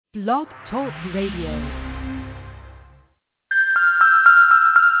Blog Talk Radio.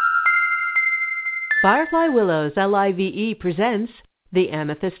 Firefly Willows LIVE presents The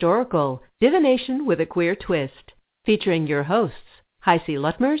Amethyst Oracle, Divination with a Queer Twist, featuring your hosts, Heisey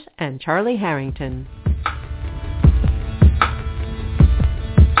Lutmers and Charlie Harrington.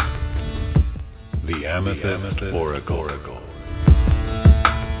 The Amethyst Oracle.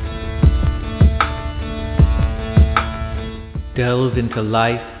 Delve into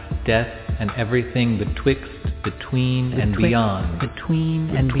life, death, and everything betwixt, between, and beyond. Between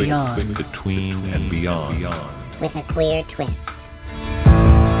and beyond. Between and beyond. With a queer twist.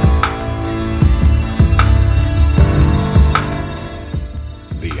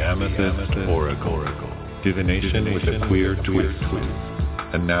 The Amethyst Oracle. Divination with a queer twist.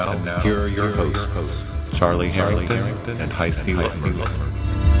 And now, here are your hosts, Charlie Harrington and Heisey Lutmers.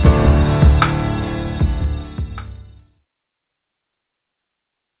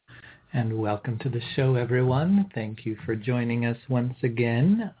 And welcome to the show, everyone. Thank you for joining us once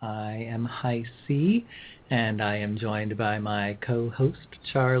again. I am Heisey, and I am joined by my co-host,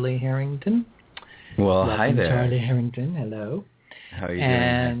 Charlie Harrington. Well, welcome, hi there. Charlie Harrington. Hello. How are you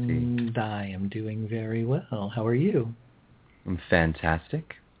doing, Heisey? I am doing very well. How are you? I'm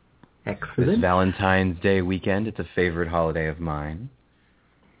fantastic. Excellent. This Valentine's Day weekend, it's a favorite holiday of mine.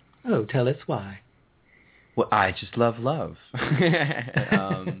 Oh, tell us why. Well, I just love love.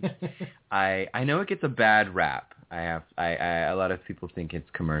 I know it gets a bad rap. A lot of people think it's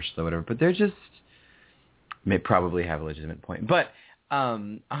commercial or whatever, but they're just may probably have a legitimate point. But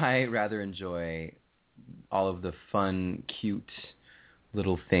I rather enjoy all of the fun, cute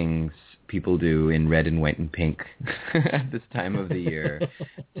little things people do in red and white and pink at this time of the year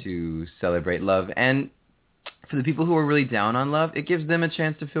to celebrate love. And for the people who are really down on love, it gives them a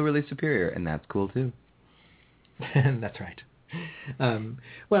chance to feel really superior, and that's cool too. That's right.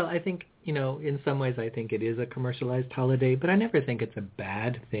 Well, I think, in some ways I think it is a commercialized holiday, but I never think it's a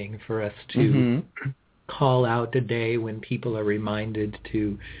bad thing for us to call out a day when people are reminded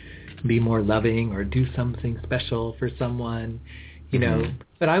to be more loving or do something special for someone,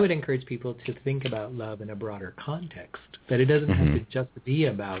 But I would encourage people to think about love in a broader context, that it doesn't have to just be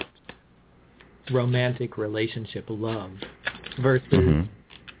about romantic relationship love versus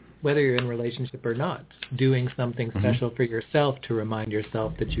whether you're in a relationship or not, doing something special for yourself to remind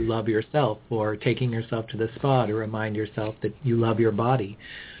yourself that you love yourself, or taking yourself to the spa to remind yourself that you love your body,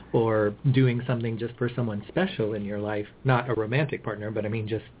 or doing something just for someone special in your life, not a romantic partner, but I mean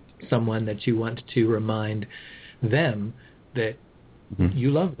just someone that you want to remind them that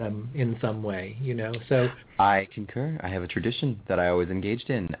you love them in some way, So I concur. I have a tradition that I always engaged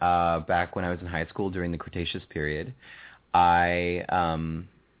in. Back when I was in high school during the Cretaceous period,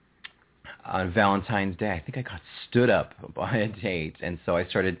 on Valentine's Day, I think I got stood up by a date, and so I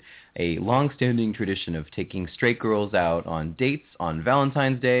started a long-standing tradition of taking straight girls out on dates on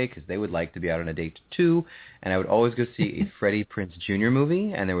Valentine's Day because they would like to be out on a date too, and I would always go see a Freddie Prinze Jr.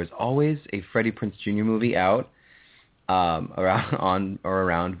 movie, and there was always a Freddie Prinze Jr. movie out around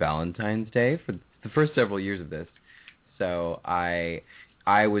Valentine's Day for the first several years of this. So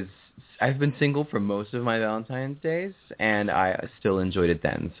I've been single for most of my Valentine's days, and I still enjoyed it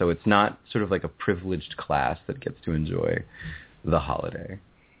then. So it's not sort of like a privileged class that gets to enjoy the holiday.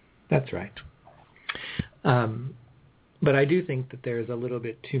 That's right. But I do think that there's a little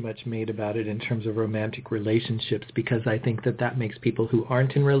bit too much made about it in terms of romantic relationships, because I think that makes people who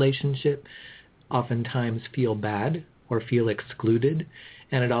aren't in relationship oftentimes feel bad or feel excluded.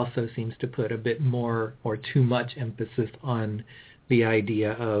 And it also seems to put a bit more or too much emphasis on the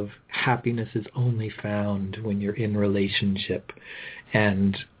idea of happiness is only found when you're in relationship.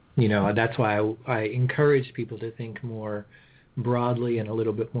 And, that's why I encourage people to think more broadly and a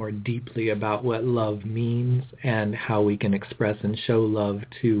little bit more deeply about what love means and how we can express and show love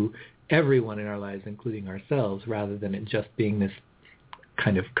to everyone in our lives, including ourselves, rather than it just being this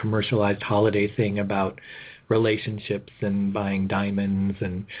kind of commercialized holiday thing about relationships and buying diamonds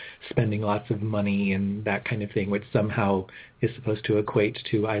and spending lots of money and that kind of thing, which somehow is supposed to equate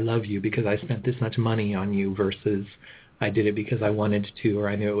to I love you because I spent this much money on you versus I did it because I wanted to, or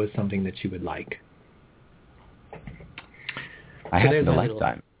I knew it was something that you would like. I happen to like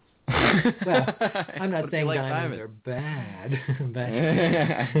diamonds. Well, I'm not saying like diamonds are bad.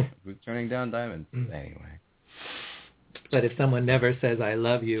 Who's turning down diamonds? Anyway. But if someone never says I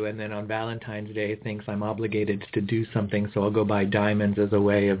love you and then on Valentine's Day thinks I'm obligated to do something, so I'll go buy diamonds as a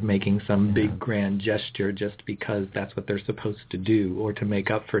way of making some big grand gesture just because that's what they're supposed to do or to make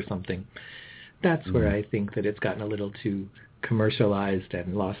up for something, that's where I think that it's gotten a little too commercialized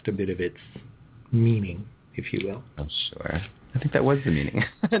and lost a bit of its meaning, if you will. Oh, sure. I think that was the meaning.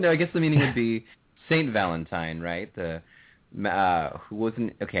 No, I guess the meaning would be Saint Valentine, right? Who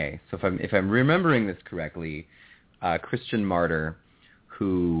wasn't okay? So if I'm remembering this correctly, Christian martyr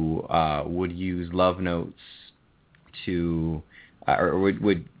who would use love notes to, or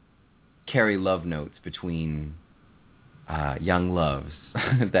would carry love notes between young loves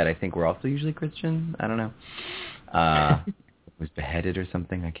that I think were also usually Christian. I don't know. Was beheaded or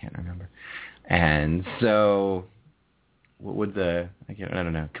something. I can't remember. And so, what would I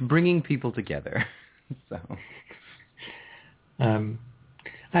don't know. Bringing people together. So, I've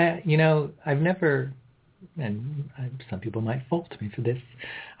never, and some people might fault me for this,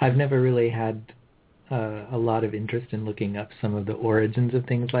 I've never really had a lot of interest in looking up some of the origins of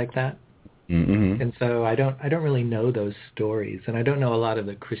things like that. Mm-hmm. And so I don't really know those stories, and I don't know a lot of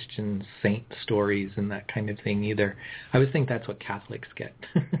the Christian saint stories and that kind of thing either. I always think that's what Catholics get,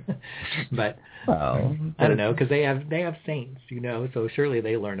 but well, I don't know, because they have saints, so surely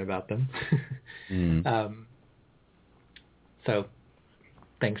they learn about them. So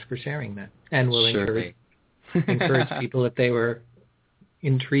thanks for sharing that, and we'll encourage people, if they were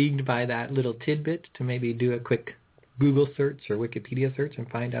intrigued by that little tidbit, to maybe do a quick Google search or Wikipedia search and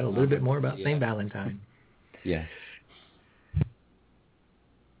find out a little bit more about St. Valentine. Yes.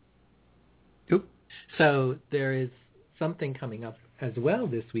 Oop. So there is something coming up as well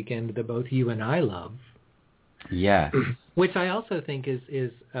this weekend that both you and I love. Yes. Which I also think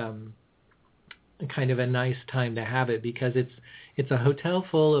is kind of a nice time to have it, because it's a hotel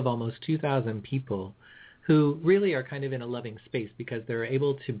full of almost 2,000 people who really are kind of in a loving space because they're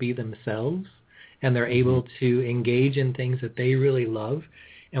able to be themselves. And they're able to engage in things that they really love.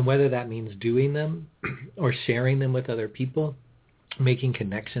 And whether that means doing them or sharing them with other people, making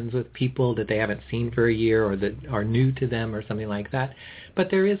connections with people that they haven't seen for a year or that are new to them or something like that. But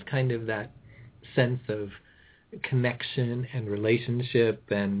there is kind of that sense of connection and relationship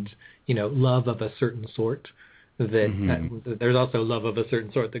and, love of a certain sort. That there's also love of a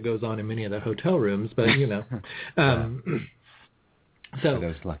certain sort that goes on in many of the hotel rooms. But,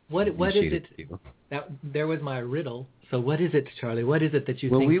 So what is it? There was my riddle. So what is it, Charlie? What is it that you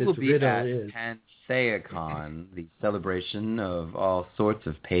think this riddle is? Well, we will be at Pantheacon, the celebration of all sorts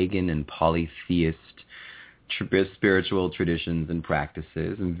of pagan and polytheist spiritual traditions and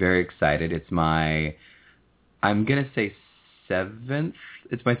practices. I'm very excited. It's my seventh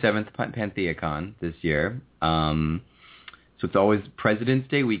Pantheacon this year. So it's always President's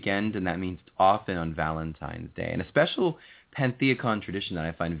Day weekend, and that means it's often on Valentine's Day. And a special Pantheacon tradition that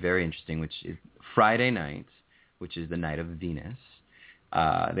I find very interesting, which is Friday night, which is the night of Venus.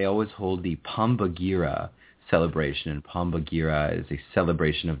 They always hold the Pombagira celebration, and Pombagira is a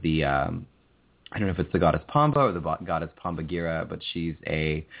celebration of the, I don't know if it's the goddess Pomba or the goddess Pombagira, but she's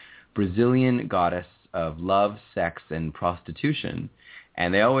a Brazilian goddess of love, sex, and prostitution.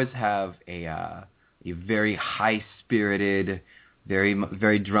 And they always have a very high-spirited, very,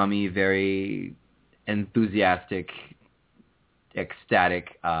 very drummy, very enthusiastic,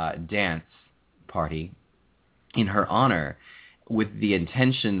 ecstatic dance party in her honor, with the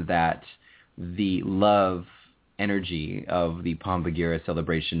intention that the love energy of the Pombagira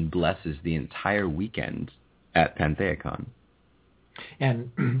celebration blesses the entire weekend at Pantheacon. And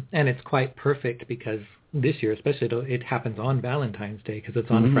it's quite perfect because this year, especially, it happens on Valentine's Day because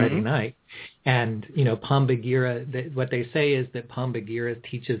it's on Friday night. And, Pombagira, what they say is that Pombagira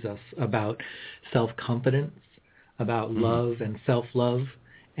teaches us about self-confidence, about love and self-love,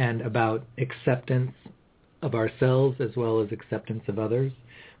 and about acceptance of ourselves as well as acceptance of others.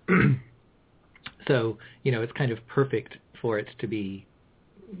 So, it's kind of perfect for it to be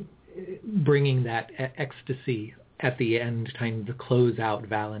bringing that ecstasy at the end, time to close out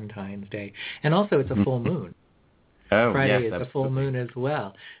Valentine's Day. And also it's a full moon. Oh, Friday yes, is a full moon as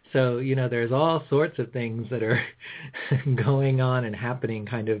well. So, there's all sorts of things that are going on and happening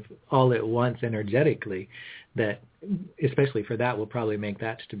kind of all at once energetically that, especially for that, will probably make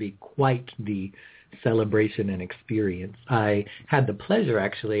that to be quite the celebration and experience. I had the pleasure,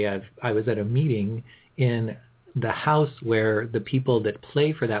 actually, I was at a meeting in the house where the people that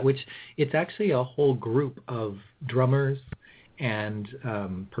play for that, which it's actually a whole group of drummers and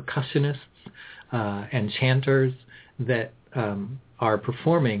percussionists and chanters that are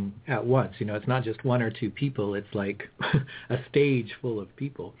performing at once. It's not just one or two people. It's like a stage full of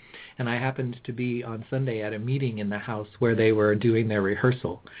people. And I happened to be on Sunday at a meeting in the house where they were doing their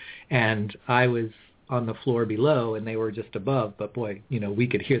rehearsal. And I was on the floor below and they were just above. But boy, we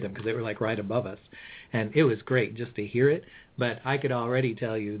could hear them because they were like right above us. And it was great just to hear it. But I could already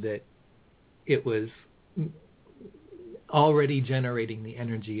tell you that it was already generating the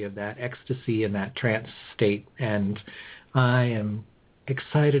energy of that ecstasy and that trance state. And I am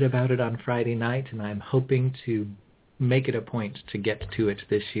excited about it on Friday night, and I'm hoping to make it a point to get to it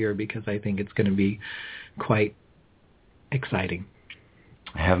this year because I think it's going to be quite exciting.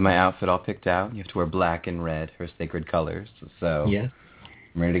 I have my outfit all picked out. You have to wear black and red, her sacred colors. So yes.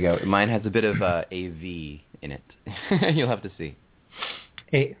 I'm ready to go. Mine has a bit of AV in it. You'll have to see.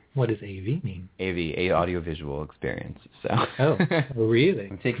 What does AV mean? AV, audiovisual experience. So. Oh, really?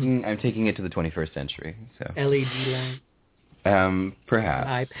 I'm taking it to the 21st century. So. LED light. Perhaps.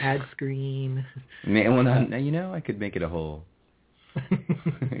 An iPad screen. I could make it a whole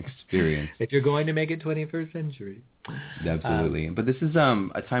experience. If you're going to make it 21st century. Absolutely. But this is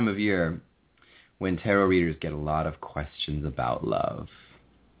a time of year when tarot readers get a lot of questions about love.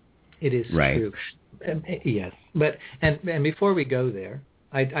 It is true. Yes. But and before we go there,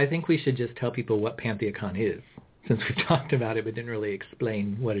 I think we should just tell people what Pantheacon is, since we've talked about it but didn't really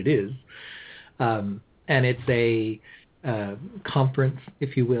explain what it is. And it's a conference,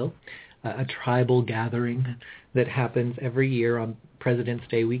 if you will, a tribal gathering that happens every year on President's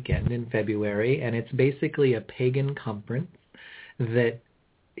Day weekend in February, and it's basically a pagan conference that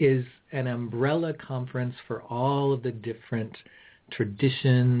is an umbrella conference for all of the different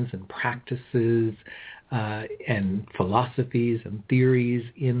traditions and practices and philosophies and theories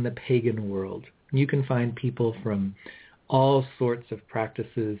in the pagan world. You can find people from all sorts of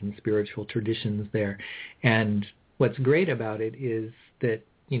practices and spiritual traditions there, and what's great about it is that,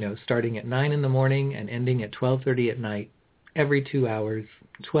 starting at 9 in the morning and ending at 12:30 at night, every 2 hours,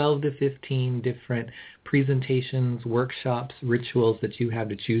 12 to 15 different presentations, workshops, rituals that you have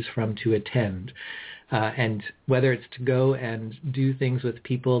to choose from to attend. And whether it's to go and do things with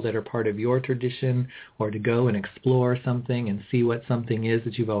people that are part of your tradition, or to go and explore something and see what something is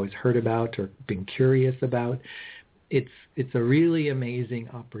that you've always heard about or been curious about, it's a really amazing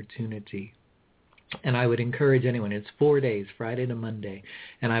opportunity. And I would encourage anyone, it's 4 days, Friday to Monday,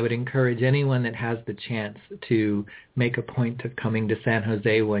 and I would encourage anyone that has the chance to make a point of coming to San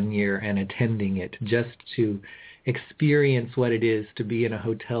Jose one year and attending it, just to experience what it is to be in a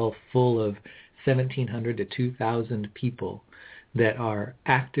hotel full of 1,700 to 2,000 people that are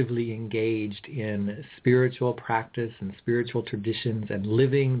actively engaged in spiritual practice and spiritual traditions and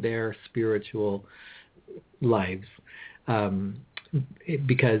living their spiritual lives.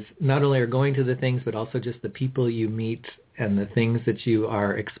 Because not only are going to the things, but also just the people you meet and the things that you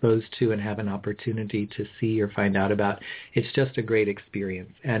are exposed to and have an opportunity to see or find out about. It's just a great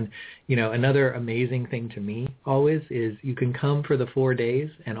experience. And, another amazing thing to me always is you can come for the 4 days,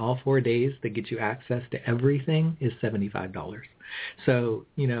 and all 4 days that get you access to everything is $75. So,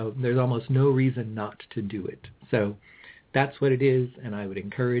 there's almost no reason not to do it. So that's what it is, and I would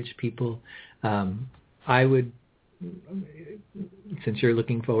encourage people. Since you're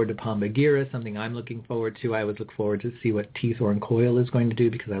looking forward to Pambagira, something I'm looking forward to, I would look forward to see what T. Thorn Coyle is going to do,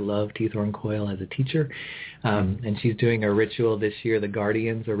 because I love T. Thorn Coyle as a teacher. And she's doing a ritual this year, the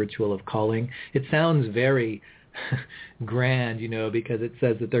Guardians, a ritual of calling. It sounds very grand, because it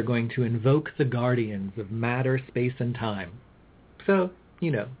says that they're going to invoke the guardians of matter, space, and time. So,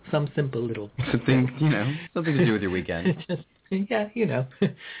 some simple little... something to do with your weekend. Just,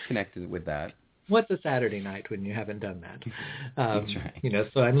 Connected with that. What's a Saturday night when you haven't done that? That's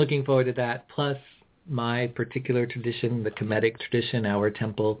right. So I'm looking forward to that. Plus my particular tradition, the Kemetic tradition, our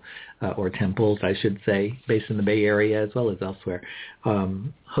temple, or temples, I should say, based in the Bay Area as well as elsewhere,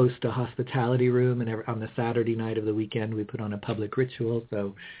 host a hospitality room. And on the Saturday night of the weekend, we put on a public ritual.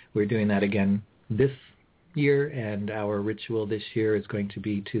 So we're doing that again this year. And our ritual this year is going to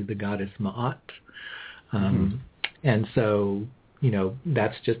be to the goddess Ma'at. And so...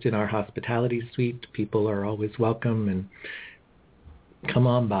 that's just in our hospitality suite. People are always welcome, and come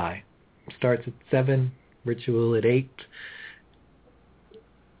on by. Starts at 7, ritual at 8.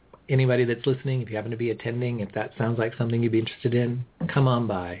 Anybody that's listening, if you happen to be attending, if that sounds like something you'd be interested in, come on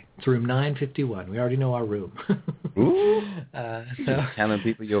by. It's room 951. We already know our room. Ooh. Telling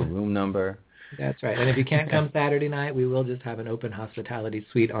people your room number. That's right. And if you can't come Saturday night, we will just have an open hospitality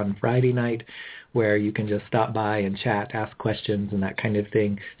suite on Friday night where you can just stop by and chat, ask questions and that kind of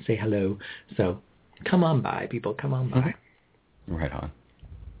thing, say hello. So come on by, people. Come on by. Right on.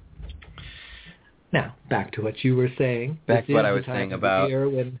 Now, back to what you were saying. Back to what I was saying about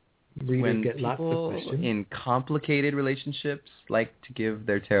when readers get lots of people questions. In complicated relationships like to give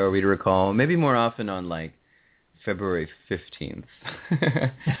their tarot reader a call, maybe more often on February 15th.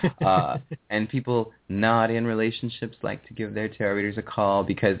 And people not in relationships like to give their tarot readers a call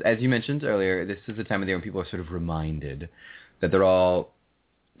because, as you mentioned earlier, this is the time of the year when people are sort of reminded that they're all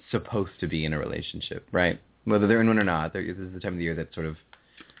supposed to be in a relationship, right? Whether they're in one or not, this is the time of the year that sort of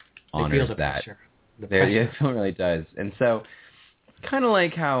honors that. Pressure. the pressure. Yeah, it really does. And so, kind of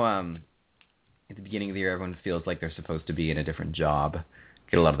like how at the beginning of the year everyone feels like they're supposed to be in a different job,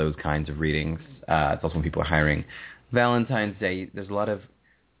 get a lot of those kinds of readings. It's also when people are hiring. Valentine's Day, there's a lot of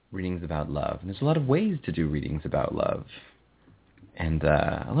readings about love. And there's a lot of ways to do readings about love. And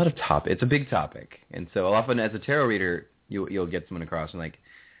a lot of it's a big topic. And so often as a tarot reader, you'll get someone across and like,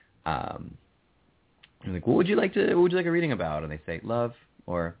 you're like, what would you like a reading about? And they say love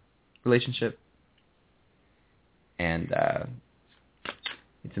or relationship. And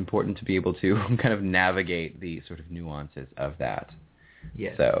it's important to be able to kind of navigate the sort of nuances of that.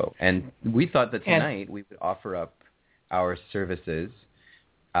 Yes. So, and we thought that tonight we would offer up our services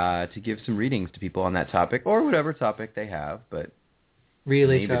to give some readings to people on that topic or whatever topic they have. But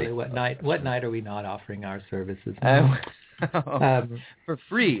really, Charlie, what night are we not offering our services? For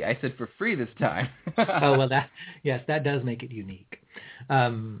free. I said for free this time. Oh, well, that does make it unique.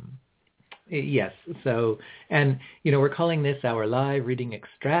 Yes. So, and, we're calling this our live reading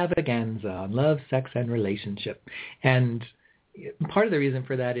extravaganza on love, sex, and relationship. And part of the reason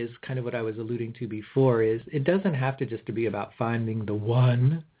for that is kind of what I was alluding to before, is it doesn't have to just to be about finding the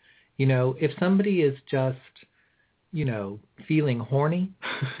one. If somebody is just, feeling horny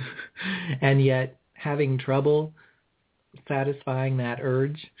and yet having trouble satisfying that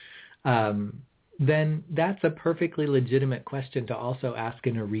urge, then that's a perfectly legitimate question to also ask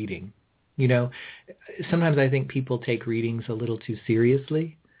in a reading. Sometimes I think people take readings a little too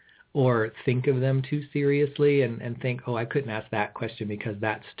seriously or think of them too seriously and think, oh, I couldn't ask that question because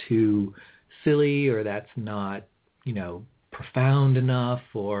that's too silly or that's not, profound enough,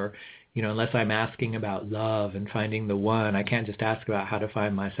 or, unless I'm asking about love and finding the one, I can't just ask about how to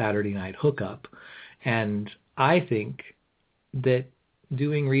find my Saturday night hookup. And I think that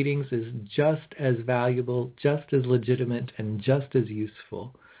doing readings is just as valuable, just as legitimate, and just as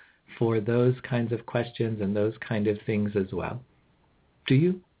useful for those kinds of questions and those kind of things as well. Do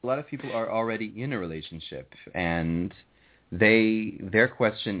you? A lot of people are already in a relationship, and their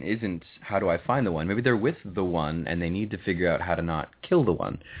question isn't how do I find the one. Maybe they're with the one and they need to figure out how to not kill the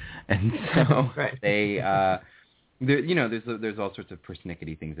one, and so right. there's all sorts of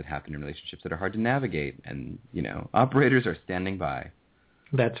persnickety things that happen in relationships that are hard to navigate, and operators are standing by.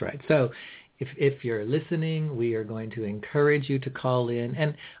 That's right. So if you're listening, we are going to encourage you to call in,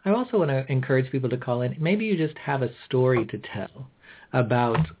 and I also want to encourage people to call in. Maybe you just have a story to tell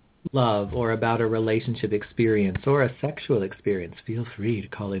about love or about a relationship experience or a sexual experience. Feel free to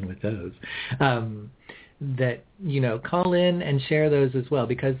call in with those. Call in and share those as well,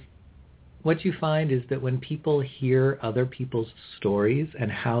 because what you find is that when people hear other people's stories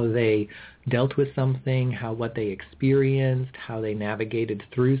and how they dealt with something, what they experienced, how they navigated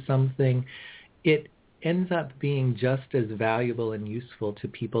through something, it ends up being just as valuable and useful to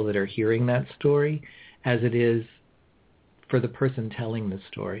people that are hearing that story as it is for the person telling the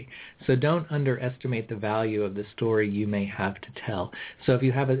story. So don't underestimate the value of the story you may have to tell. So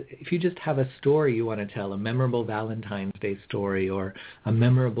if you just have a story you want to tell, a memorable Valentine's Day story or a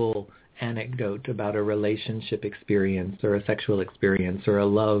memorable anecdote about a relationship experience or a sexual experience or a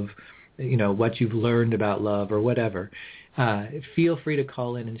love, what you've learned about love or whatever, feel free to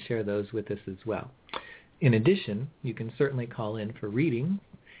call in and share those with us as well. In addition, you can certainly call in for readings,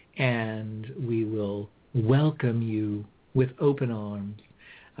 and we will welcome you with open arms.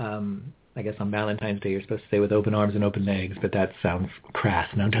 I guess on Valentine's Day you're supposed to say with open arms and open legs, but that sounds crass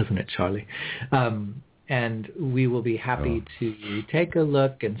now, doesn't it, Charlie? And we will be happy to take a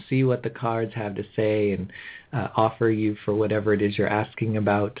look and see what the cards have to say and offer you for whatever it is you're asking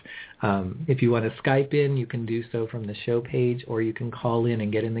about. If you want to Skype in, you can do so from the show page, or you can call in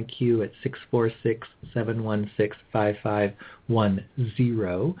and get in the queue at 646-716-5510. When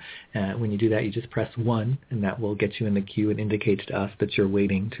you do that, you just press 1, and that will get you in the queue and indicate to us that you're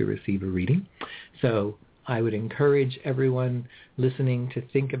waiting to receive a reading. So I would encourage everyone listening to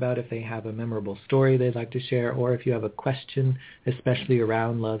think about if they have a memorable story they'd like to share, or if you have a question, especially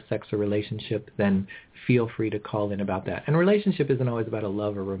around love, sex, or relationship, then feel free to call in about that. And relationship isn't always about a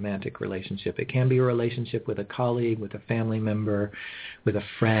love or romantic relationship. It can be a relationship with a colleague, with a family member, with a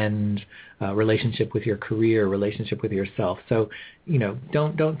friend, a relationship with your career, a relationship with yourself. So,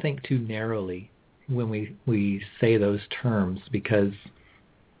 don't think too narrowly when we say those terms, because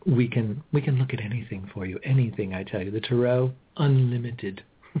we can look at anything for you, anything, I tell you. The tarot, unlimited.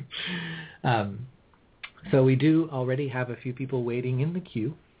 So we do already have a few people waiting in the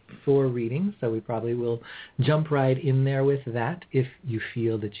queue for readings, so we probably will jump right in there with that if you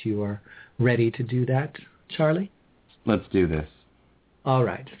feel that you are ready to do that, Charlie. Let's do this. All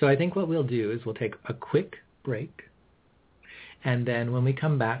right. So I think what we'll do is we'll take a quick break, And then when we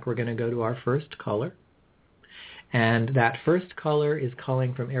come back, we're going to go to our first caller. And that first caller is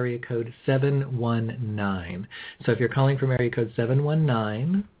calling from area code 719. So if you're calling from area code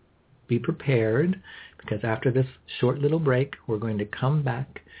 719, be prepared, because after this short little break, we're going to come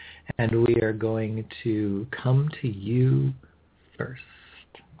back and we are going to come to you first.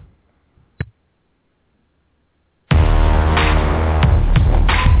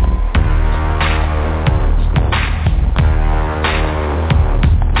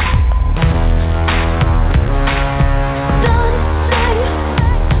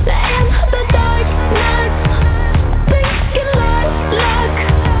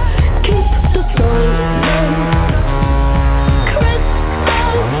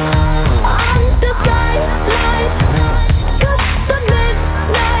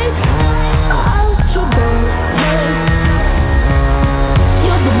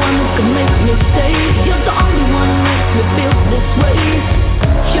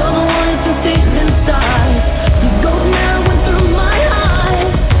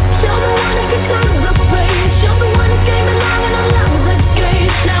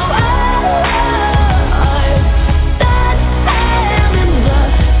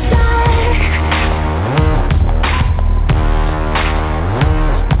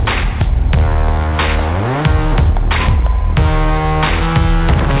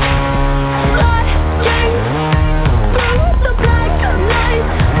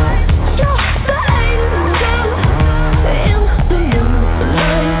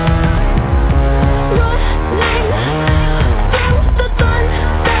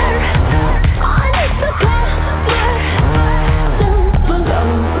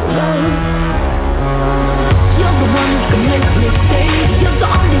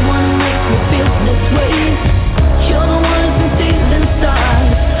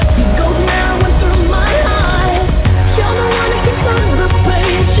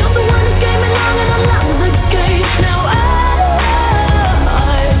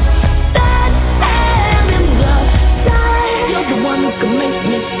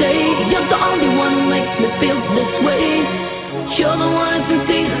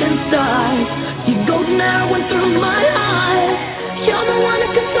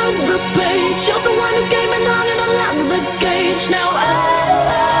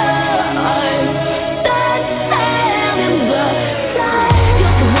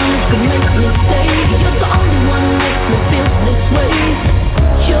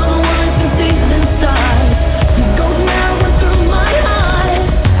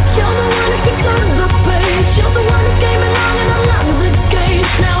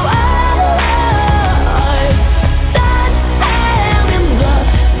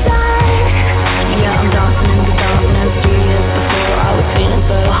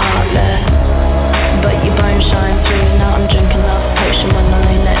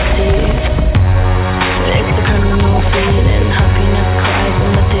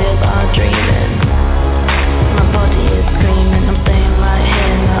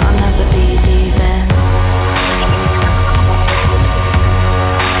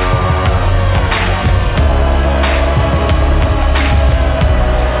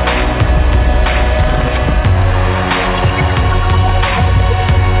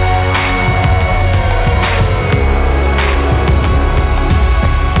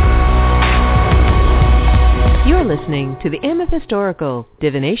 To the Amethyst Oracle,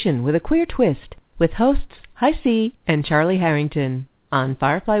 Divination with a Queer Twist, with hosts Hi C and Charlie Harrington on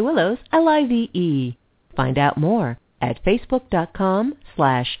Firefly Willows LIVE. Find out more at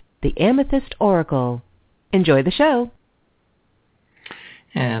facebook.com/The Amethyst Oracle. Enjoy the show.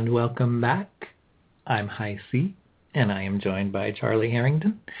 And welcome back. I'm Hi C, and I am joined by Charlie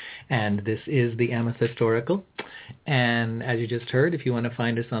Harrington, and this is the Amethyst Oracle. And as you just heard, if you want to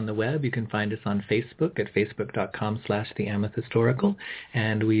find us on the web, you can find us on Facebook at facebook.com/The Amethyst Oracle,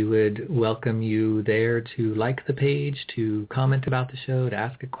 and we would welcome you there to like the page, to comment about the show, to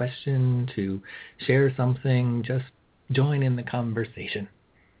ask a question, to share something, just join in the conversation.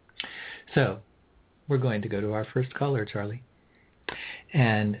 So we're going to go to our first caller, Charlie.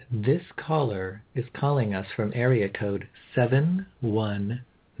 And this caller is calling us from area code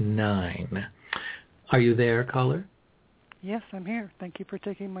 719. Are you there, caller? Yes, I'm here. Thank you for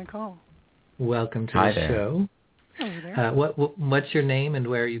taking my call. Welcome to the show. Hello there. What's your name and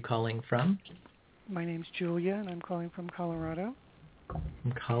where are you calling from? My name's Julia, and I'm calling from Colorado.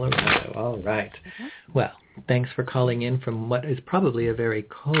 From Colorado. All right. Mm-hmm. Well, thanks for calling in from what is probably a very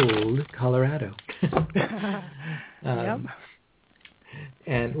cold Colorado. Yep.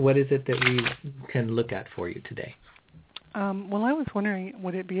 And what is it that we can look at for you today? Well, I was wondering,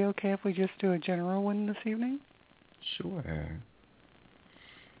 would it be okay if we just do a general one this evening? Sure.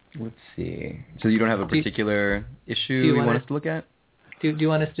 Let's see. So you don't have a particular issue you want us to look at? Do you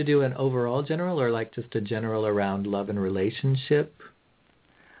want us to do an overall general or like just a general around love and relationship?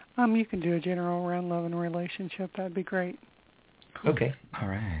 You can do a general around love and relationship. That'd be great. Okay. All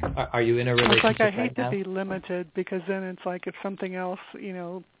right. Are you in a relationship It's like I hate right to be limited because then it's like if something else,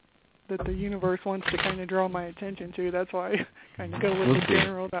 that the universe wants to kind of draw my attention to, that's why I kind of go with the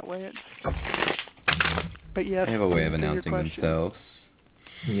general. That way it's... But yes. They have a way of announcing themselves.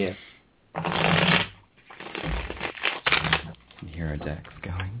 Yes. Hear our decks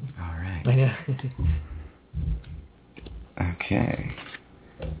going. All right. Yeah. Okay.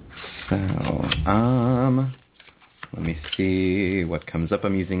 So, let me see what comes up.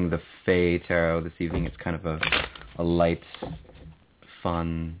 I'm using the Fae Tarot this evening. It's kind of a light,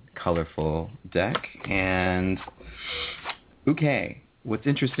 fun, colorful deck. And, okay, what's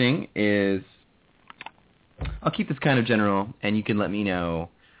interesting is, I'll keep this kind of general, and you can let me know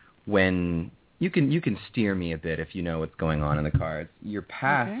when... You can steer me a bit if you know what's going on in the cards. Your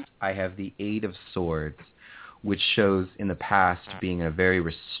past, I have the Eight of Swords, which shows in the past being in a very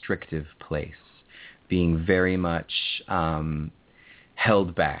restrictive place, being very much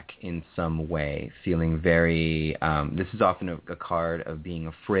held back in some way, feeling very... this is often a card of being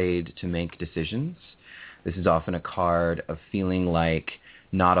afraid to make decisions. This is often a card of feeling like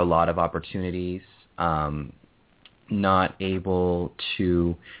not a lot of opportunities, not able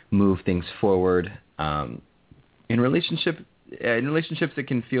to move things forward. In relationships, it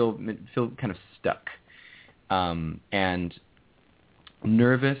can feel kind of stuck, and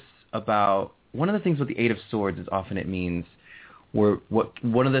nervous about. One of the things with the Eight of Swords is often it means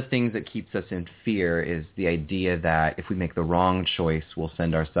one of the things that keeps us in fear is the idea that if we make the wrong choice, we'll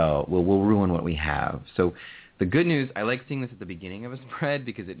ruin what we have. So the good news, I like seeing this at the beginning of a spread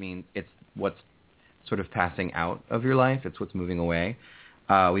because it means it's what's sort of passing out of your life. It's what's moving away.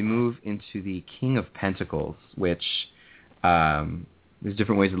 We move into the King of Pentacles, which there's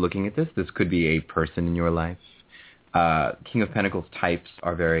different ways of looking at this. This could be a person in your life. King of Pentacles types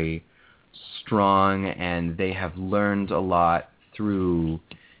are very strong, and they have learned a lot through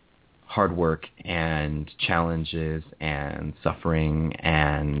hard work and challenges and suffering.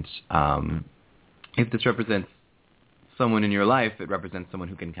 And if this represents someone in your life, it represents someone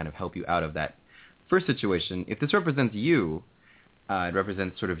who can kind of help you out of that first situation. If this represents you, it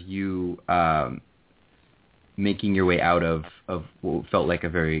represents sort of you making your way out of what felt like a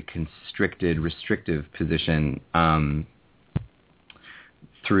very constricted, restrictive position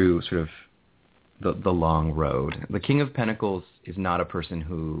through sort of the long road. The King of Pentacles is not a person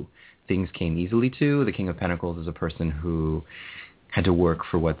who things came easily to. The King of Pentacles is a person who had to work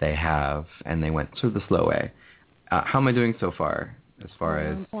for what they have, and they went sort of the slow way. How am I doing so far? As far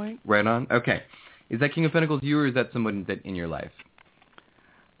as right on? Okay. Is that King of Pentacles you, or is that someone that in your life?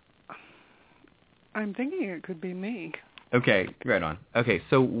 I'm thinking it could be me. Okay, right on. Okay,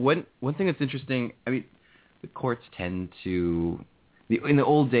 so one thing that's interesting, I mean, the courts tend to... in the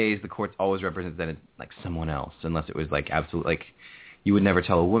old days, the courts always represented like someone else, unless it was like absolute, like you would never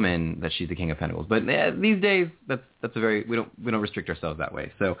tell a woman that she's the King of Pentacles. But these days, that's a very... we don't restrict ourselves that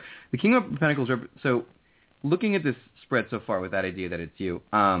way. So the King of Pentacles... So looking at this spread so far with that idea that it's you...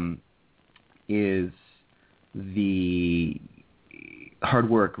 is the hard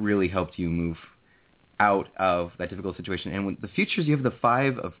work really helped you move out of that difficult situation. And with the futures, you have the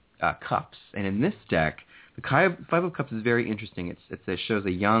Five of Cups. And in this deck, the Five of Cups is very interesting. It shows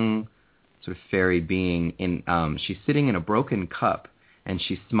a young sort of fairy being. She's sitting in a broken cup, and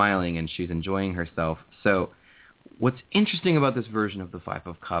she's smiling, and she's enjoying herself. So what's interesting about this version of the Five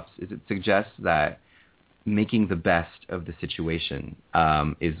of Cups is it suggests that making the best of the situation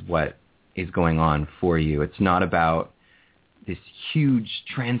is what is going on for you. It's not about this huge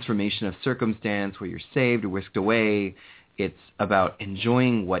transformation of circumstance where you're saved or whisked away. It's about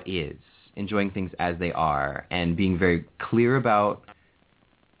enjoying what is, enjoying things as they are, and being very clear about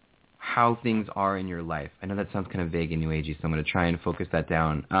how things are in your life. I know that sounds kind of vague and new agey, so I'm going to try and focus that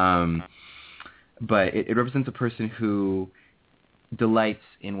down. But it represents a person who delights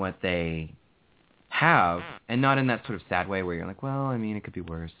in what they have, and not in that sort of sad way where you're like, well, I mean, it could be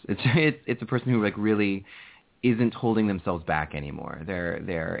worse. It's a person who like really isn't holding themselves back anymore.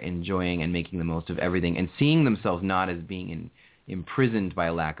 They're enjoying and making the most of everything, and seeing themselves not as being imprisoned by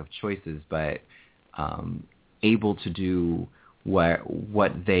a lack of choices, but able to do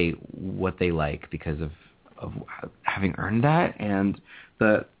what they like because of having earned that. And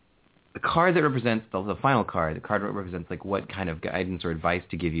the card that represents the final card, the card that represents like what kind of guidance or advice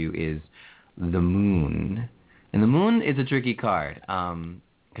to give you is the Moon. And the Moon is a tricky card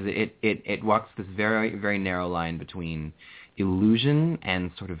because it walks this very, very narrow line between illusion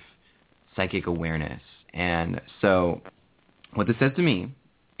and sort of psychic awareness. And so what this says to me,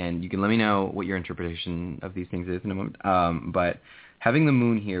 and you can let me know what your interpretation of these things is in a moment, but having the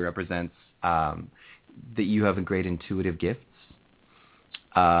moon here represents that you have a great intuitive gifts.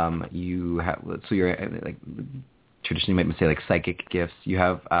 You have, so you're like, traditionally you might say like psychic gifts. You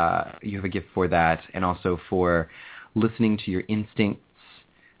have a gift for that, and also for listening to your instincts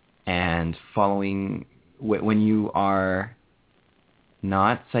and following when you are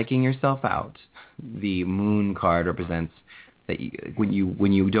not psyching yourself out. The moon card represents that when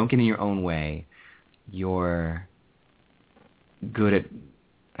you don't get in your own way, you're good at.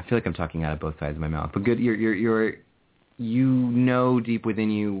 I feel like I'm talking out of both sides of my mouth, but good. You know deep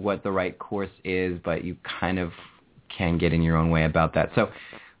within you what the right course is, but you kind of can get in your own way about that. So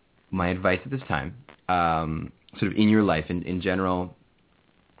my advice at this time, sort of in your life in general,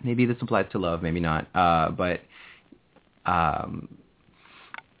 maybe this applies to love, maybe not, but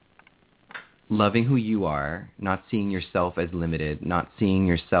loving who you are, not seeing yourself as limited, not seeing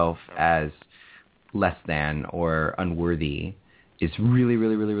yourself as less than or unworthy is really,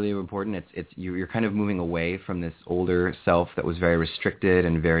 really, really, really important. You're kind of moving away from this older self that was very restricted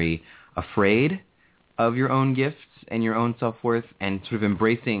and very afraid of your own gifts and your own self-worth, and sort of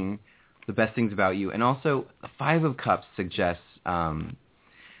embracing the best things about you. And also, the Five of Cups suggests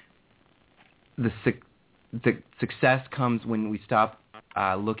the success comes when we stop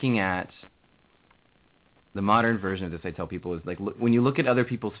looking at the modern version of this. I tell people is like, when you look at other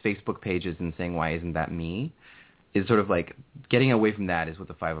people's Facebook pages and saying, why isn't that me? Is sort of like getting away from that is what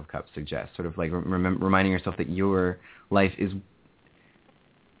the Five of Cups suggests. Sort of like reminding yourself that your life is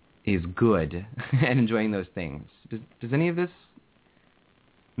good and enjoying those things. Does any of this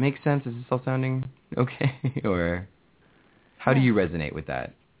make sense? Is this all sounding okay? Or how do you resonate with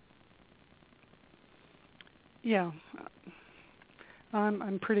that? Yeah,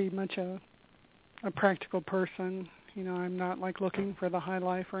 I'm pretty much a practical person. You know, I'm not like looking for the high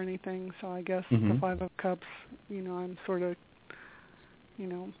life or anything. So I guess the Five of Cups, you know, I'm sort of, you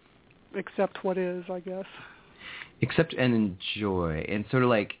know, accept what is, I guess. Accept and enjoy. And sort of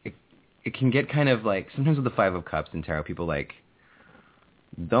like, it can get kind of like, sometimes with the Five of Cups in tarot, people like,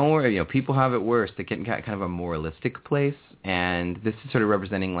 don't worry, you know, people have it worse. They get in kind of a moralistic place. And this is sort of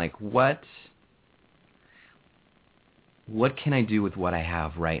representing like, what can I do with what I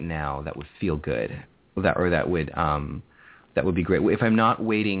have right now that would feel good? That would be great. If I'm not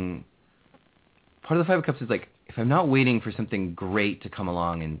waiting, part of the Five of Cups is like, if I'm not waiting for something great to come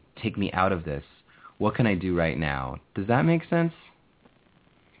along and take me out of this, what can I do right now? Does that make sense?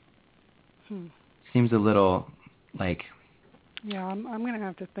 Seems a little like... Yeah, I'm going to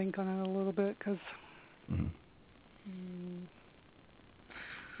have to think on it a little bit, because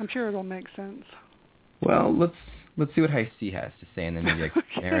I'm sure it'll make sense. Well, let's see what Hi-C has to say, and then maybe I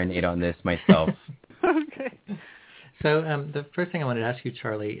can marinate on this myself. Okay. So the first thing I wanted to ask you,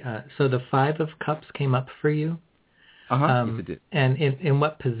 Charlie, so the Five of Cups came up for you? Yes, it did. And in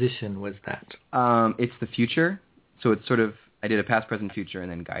what position was that? It's the future. So it's sort of, I did a past, present, future,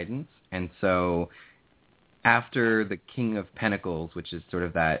 and then guidance. And so after the King of Pentacles, which is sort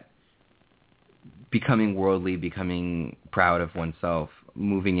of that becoming worldly, becoming proud of oneself,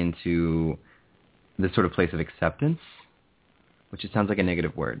 moving into this sort of place of acceptance, which it sounds like a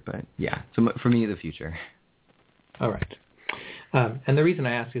negative word, but yeah. So for me, the future. All right. And the reason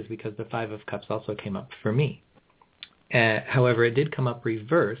I ask is because the Five of Cups also came up for me. However, it did come up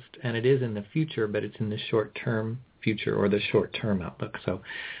reversed, and it is in the future, but it's in the short-term future or the short-term outlook. So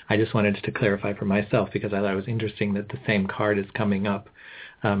I just wanted to clarify for myself, because I thought it was interesting that the same card is coming up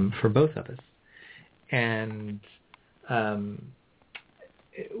for both of us. And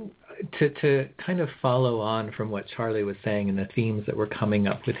to kind of follow on from what Charlie was saying and the themes that were coming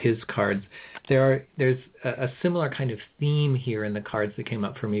up with his cards, there's a similar kind of theme here in the cards that came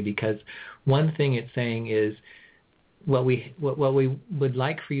up for me, because one thing it's saying is what we would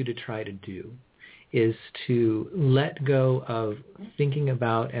like for you to try to do is to let go of thinking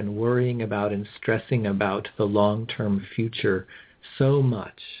about and worrying about and stressing about the long-term future so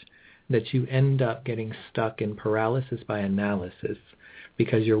much that you end up getting stuck in paralysis by analysis,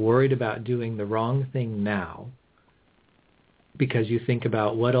 because you're worried about doing the wrong thing now, because you think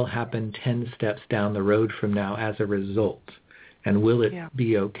about what'll happen 10 steps down the road from now as a result. And will it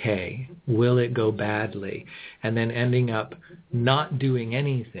be okay? Will it go badly? And then ending up not doing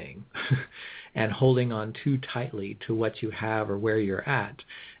anything and holding on too tightly to what you have or where you're at,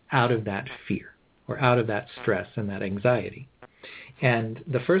 out of that fear or out of that stress and that anxiety. And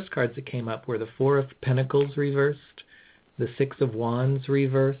the first cards that came up were the Four of Pentacles reversed, the Six of Wands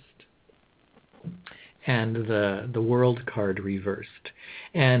reversed, and the World card reversed.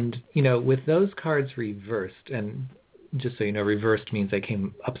 And, with those cards reversed, and just so you know, reversed means they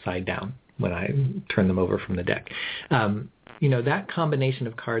came upside down when I turned them over from the deck. That combination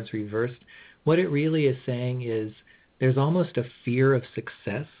of cards reversed, what it really is saying is there's almost a fear of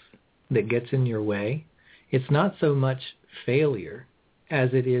success that gets in your way. It's not so much failure as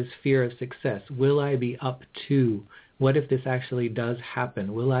it is fear of success. Will I be up to, what if this actually does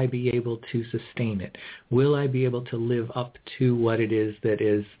happen? Will I be able to sustain it? Will I be able to live up to what it is that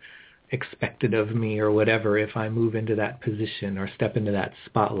is expected of me or whatever if I move into that position or step into that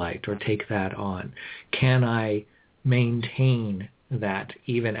spotlight or take that on? Can I maintain that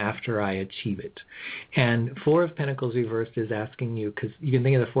even after I achieve it? And Four of Pentacles reversed is asking you, because you can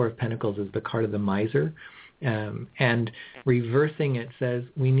think of the Four of Pentacles as the card of the miser, and reversing it says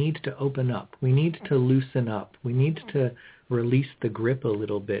we need to open up, we need to loosen up, we need to release the grip a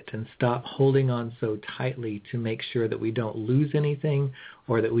little bit and stop holding on so tightly to make sure that we don't lose anything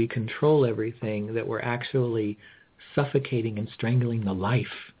or that we control everything, that we're actually suffocating and strangling the life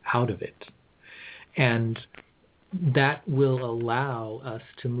out of it. And that will allow us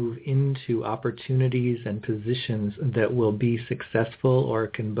to move into opportunities and positions that will be successful or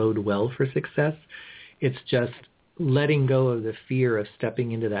can bode well for success. It's just letting go of the fear of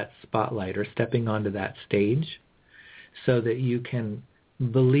stepping into that spotlight or stepping onto that stage so that you can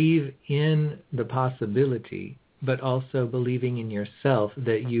believe in the possibility, but also believing in yourself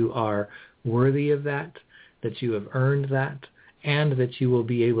that you are worthy of that, that you have earned that, and that you will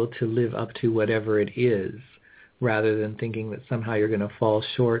be able to live up to whatever it is, rather than thinking that somehow you're going to fall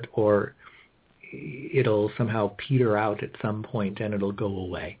short or it'll somehow peter out at some point and it'll go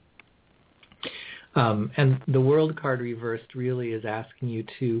away. And the World card reversed really is asking you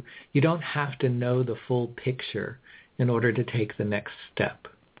to, you don't have to know the full picture in order to take the next step.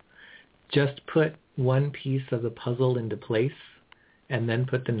 Just put one piece of the puzzle into place and then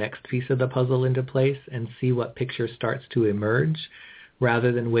put the next piece of the puzzle into place and see what picture starts to emerge,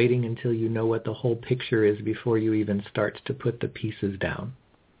 rather than waiting until you know what the whole picture is before you even start to put the pieces down.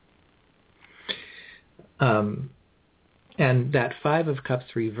 And that Five of Cups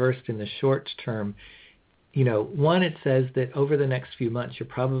reversed in the short term, one, it says that over the next few months, you're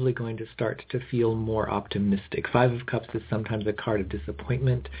probably going to start to feel more optimistic. Five of Cups is sometimes a card of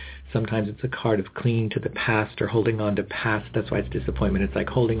disappointment. Sometimes it's a card of clinging to the past or holding on to past. That's why it's disappointment. It's like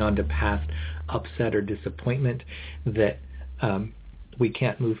holding on to past upset or disappointment that we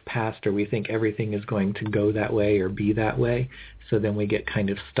can't move past, or we think everything is going to go that way or be that way. So then we get kind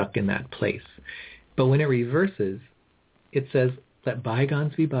of stuck in that place. But when it reverses, it says, let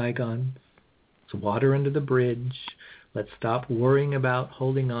bygones be bygones. It's water under the bridge. Let's stop worrying about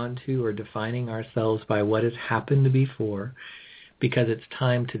holding on to or defining ourselves by what has happened before, because it's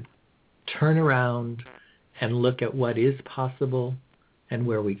time to turn around and look at what is possible and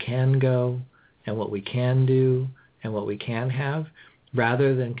where we can go and what we can do and what we can have,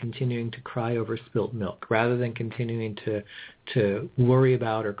 rather than continuing to cry over spilt milk, rather than continuing to worry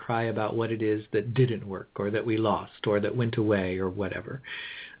about or cry about what it is that didn't work or that we lost or that went away or whatever.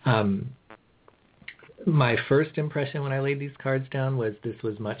 My first impression when I laid these cards down was this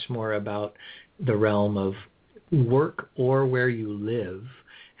was much more about the realm of work or where you live,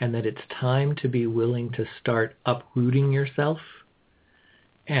 and that it's time to be willing to start uprooting yourself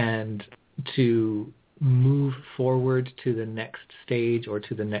and to move forward to the next stage or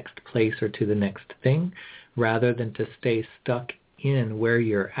to the next place or to the next thing, rather than to stay stuck in where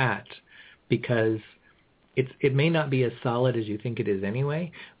you're at, because it may not be as solid as you think it is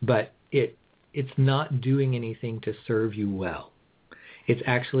anyway, but it's not doing anything to serve you well. It's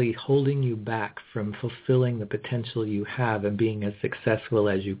actually holding you back from fulfilling the potential you have and being as successful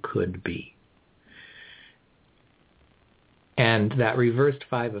as you could be. And that reversed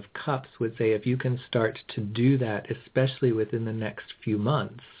Five of Cups would say if you can start to do that, especially within the next few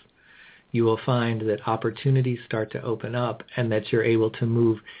months, you will find that opportunities start to open up and that you're able to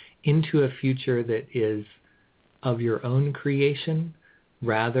move into a future that is of your own creation,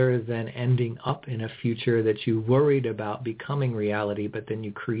 rather than ending up in a future that you worried about becoming reality, but then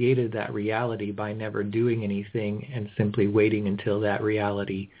you created that reality by never doing anything and simply waiting until that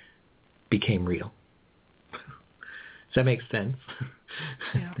reality became real. Does that make sense?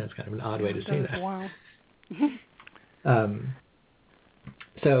 Yeah. That's kind of an odd way to say that. Wow.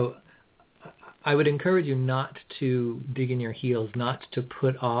 So I would encourage you not to dig in your heels, not to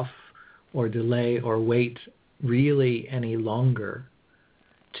put off or delay or wait really any longer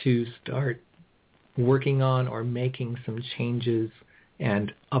to start working on or making some changes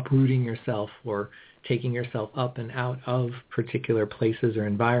and uprooting yourself or taking yourself up and out of particular places or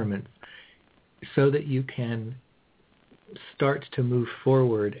environments. so that you can start to move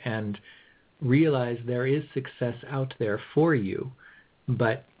forward and realize there is success out there for you,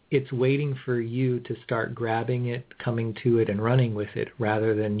 but it's waiting for you to start grabbing it, coming to it, and running with it,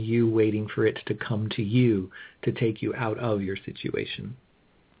 rather than you waiting for it to come to you to take you out of your situation.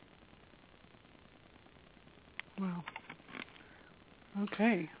 Wow.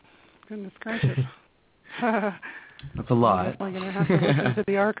 Okay. Goodness gracious. That's a lot. I'm definitely going to have to listen to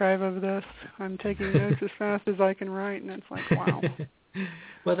the archive of this. I'm taking notes as fast as I can write, and it's like, wow.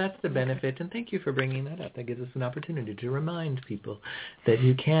 Well, that's the benefit, and thank you for bringing that up. That gives us an opportunity to remind people that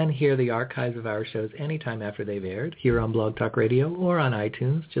you can hear the archives of our shows anytime after they've aired, here on Blog Talk Radio or on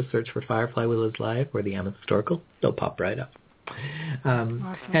iTunes. Just search for Firefly Willows Live or the Amethyst Historical. They'll pop right up.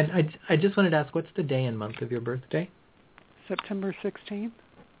 Awesome. And I just wanted to ask, what's the day and month of your birthday? September 16th.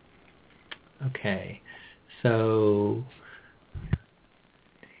 Okay. So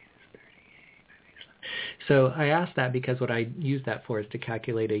I asked that because what I use that for is to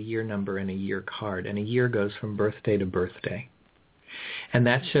calculate a year number in a year card. And a year goes from birthday to birthday. And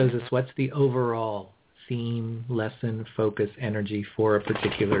that shows us what's the overall theme, lesson, focus, energy for a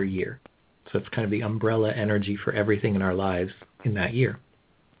particular year. So it's kind of the umbrella energy for everything in our lives in that year.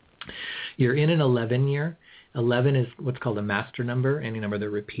 You're in an 11 year. 11 is what's called a master number, any number that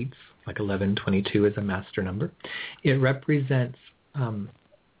repeats, like 1122 is a master number. It represents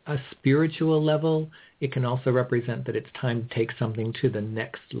a spiritual level. It can also represent that it's time to take something to the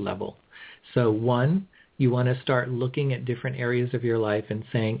next level. So 1, you want to start looking at different areas of your life and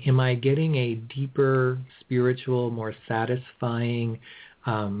saying, am I getting a deeper, spiritual, more satisfying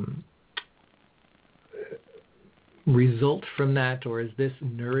result from that, or is this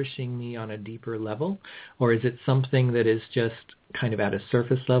nourishing me on a deeper level, or is it something that is just kind of at a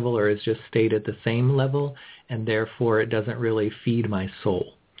surface level, or is just stayed at the same level, and therefore it doesn't really feed my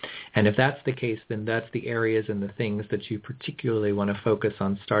soul? And if that's the case, then that's the areas and the things that you particularly want to focus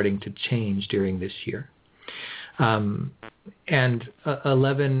on starting to change during this year. And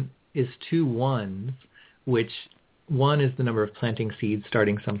 11 is 2 ones, which 1 is the number of planting seeds,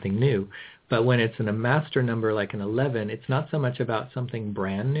 starting something new. But when it's in a master number like an 11, it's not so much about something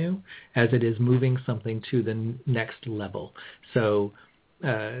brand new as it is moving something to the next level. So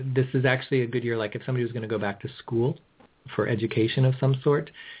this is actually a good year, like if somebody was going to go back to school for education of some sort,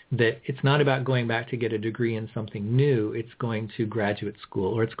 that it's not about going back to get a degree in something new. It's going to graduate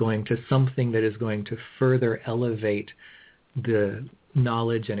school, or it's going to something that is going to further elevate the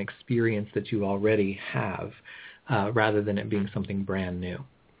knowledge and experience that you already have, rather than it being something brand new.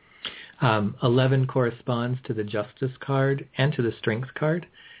 11 corresponds to the Justice card and to the Strength card.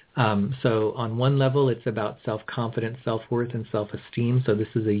 So on one level, it's about self-confidence, self-worth, and self-esteem. So this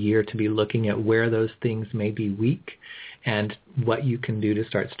is a year to be looking at where those things may be weak and what you can do to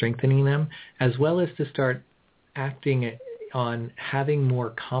start strengthening them, as well as to start acting on having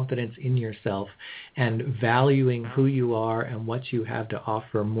more confidence in yourself and valuing who you are and what you have to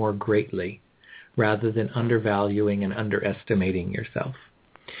offer more greatly, rather than undervaluing and underestimating yourself.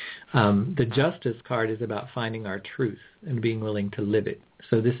 The Justice card is about finding our truth and being willing to live it.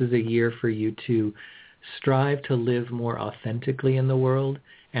 So this is a year for you to strive to live more authentically in the world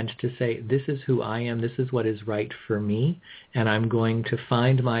and to say, this is who I am, this is what is right for me, and I'm going to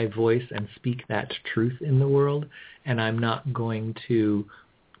find my voice and speak that truth in the world, and I'm not going to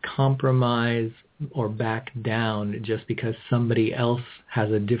compromise or back down just because somebody else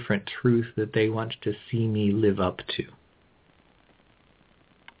has a different truth that they want to see me live up to.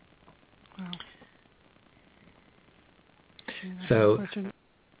 Wow. So,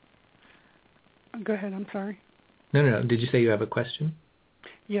 go ahead, I'm sorry. No. Did you say you have a question?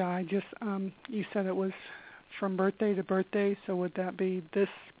 Yeah, I just, you said it was from birthday to birthday, so would that be this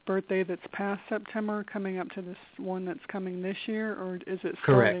birthday that's past September coming up to this one that's coming this year, or is it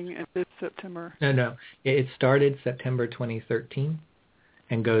starting at this September? No. It started September 2013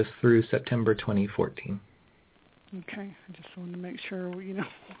 and goes through September 2014. Okay, I just wanted to make sure,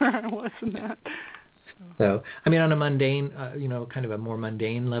 where I was in that. So, I mean, on a mundane, kind of a more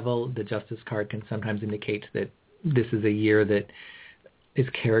mundane level, the Justice card can sometimes indicate that this is a year that is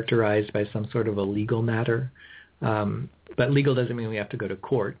characterized by some sort of a legal matter. But legal doesn't mean we have to go to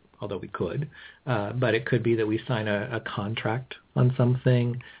court, although we could. But it could be that we sign a contract on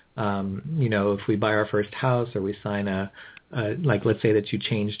something. If we buy our first house, or we sign like let's say that you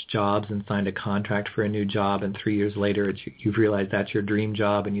changed jobs and signed a contract for a new job, and 3 years later you've realized that's your dream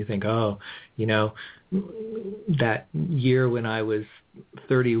job, and you think, that year when I was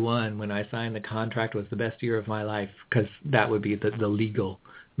 31, when I signed the contract, was the best year of my life, because that would be the legal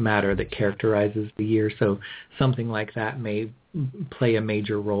matter that characterizes the year. So something like that may play a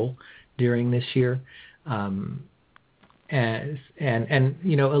major role during this year. And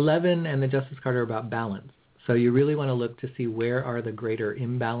 11 and the Justice card are about balance. So you really want to look to see where are the greater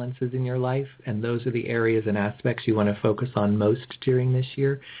imbalances in your life, and those are the areas and aspects you want to focus on most during this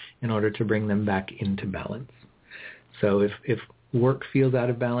year in order to bring them back into balance. So if work feels out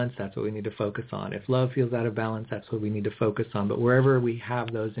of balance, that's what we need to focus on. If love feels out of balance, that's what we need to focus on. But wherever we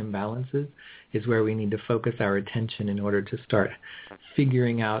have those imbalances is where we need to focus our attention in order to start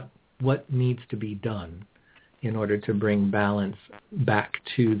figuring out what needs to be done in order to bring balance back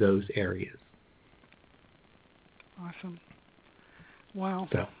to those areas. Awesome. Wow.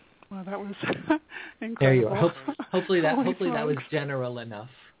 So, wow, that was incredible. There you are. Hopefully that was general enough.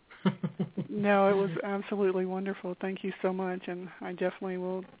 No, it was absolutely wonderful. Thank you so much, and I definitely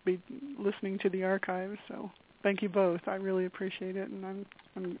will be listening to the archives. So thank you both. I really appreciate it, and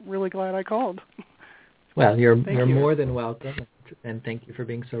I'm really glad I called. Well, you're more than welcome, and thank you for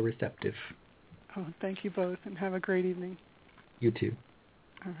being so receptive. Oh, thank you both, and have a great evening. You too.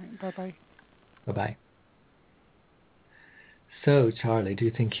 All right, bye-bye. Bye-bye. So, Charlie, do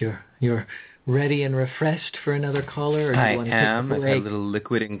you think you're ready and refreshed for another caller? Or do you want to am. I've had a little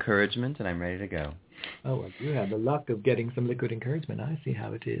liquid encouragement, and I'm ready to go. Oh, well, you have the luck of getting some liquid encouragement. I see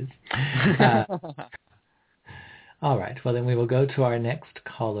how it is. All right. Well, then we will go to our next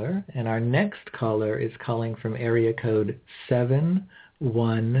caller, and our next caller is calling from area code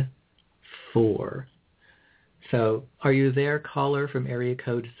 714. So, are you there, caller from area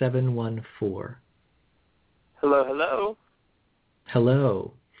code 714? Hello, hello.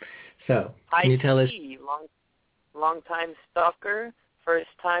 Hello. So, can you tell us? Long time stalker, first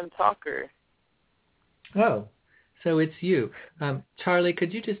time talker. Oh, so it's you. Charlie,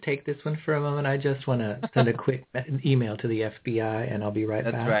 could you just take this one for a moment? I just want to send a quick email to the FBI, and I'll be right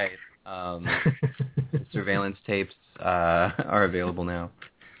back. That's right. Surveillance tapes are available now.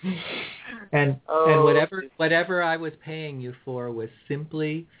 And whatever I was paying you for was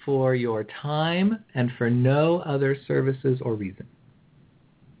simply for your time and for no other services or reason.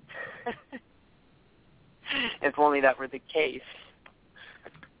 If only that were the case.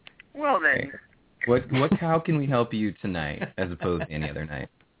 Well then. How can we help you tonight as opposed to any other night?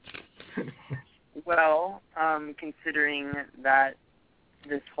 Well, considering that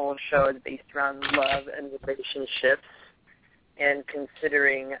this whole show is based around love and relationships, and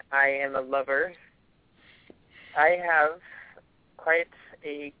considering I am a lover, I have quite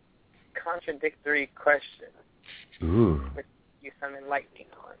a contradictory question. Ooh. Which you some enlightening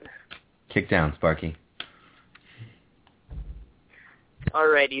on. Kick down, Sparky.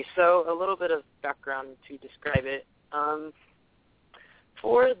 Alrighty, so a little bit of background to describe it.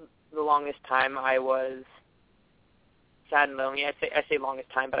 For the longest time, I was sad and lonely. I say longest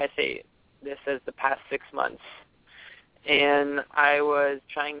time, but I say this as the past 6 months. And I was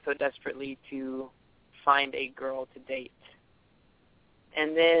trying so desperately to find a girl to date.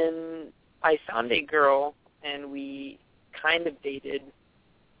 And then I found a girl, and we kind of dated,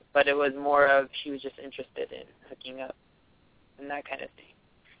 but it was more of she was just interested in hooking up and that kind of thing.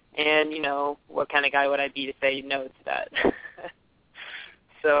 And, what kind of guy would I be to say no to that?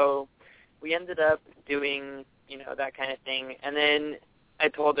 So we ended up doing, that kind of thing. And then I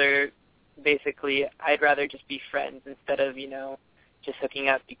told her, basically, I'd rather just be friends instead of, just hooking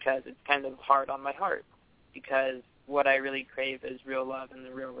up, because it's kind of hard on my heart. Because what I really crave is real love and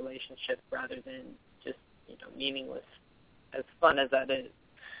the real relationship rather than just, meaningless, as fun as that is.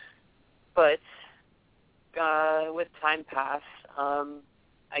 But with time passed,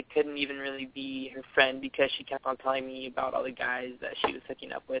 I couldn't even really be her friend because she kept on telling me about all the guys that she was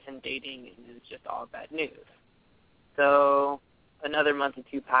hooking up with and dating, and it was just all bad news. So another month or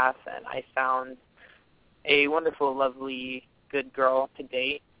two passed, and I found a wonderful, lovely, good girl to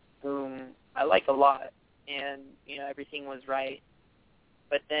date whom I like a lot, and, everything was right.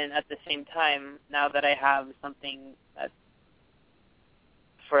 But then at the same time, now that I have something that's,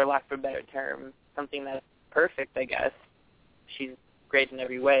 for lack of a better term, something that's perfect, I guess, she's great in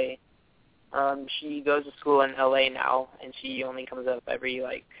every way. She goes to school in LA now, and she only comes up every,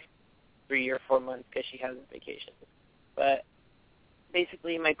 3 or 4 months because she has vacations. But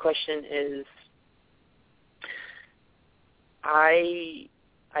basically my question is, I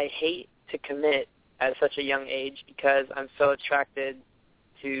hate to commit at such a young age because I'm so attracted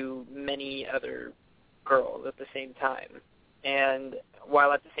to many other girls at the same time. And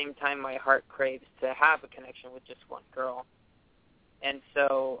while at the same time my heart craves to have a connection with just one girl. And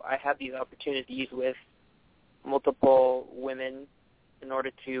so I have these opportunities with multiple women in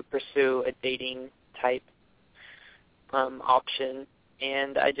order to pursue a dating type option.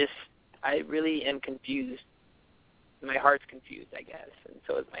 And I really am confused. My heart's confused, I guess, and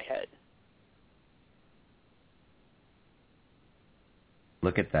so is my head.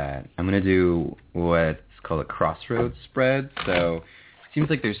 Look at that. I'm going to do what's called a crossroads spread. So it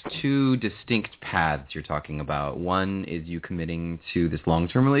seems like there's two distinct paths you're talking about. One is you committing to this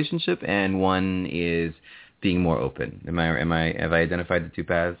long-term relationship, and one is being more open. Have I identified the two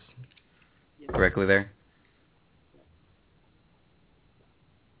paths correctly there?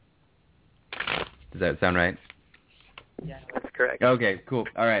 Does that sound right? Yeah, that's correct. Okay, cool.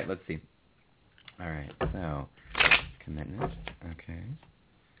 All right, let's see. All right, so commitment. Okay.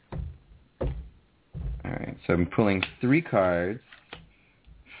 All right, so I'm pulling 3 cards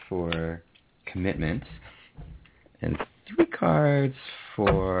for commitment and 3 cards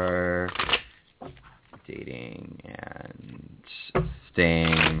for dating and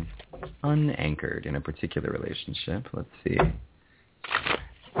staying unanchored in a particular relationship. Let's see.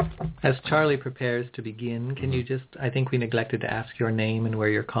 As Charlie prepares to begin, can you just, I think we neglected to ask your name and where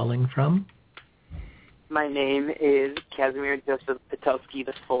you're calling from. My name is Casimir Joseph Petelsky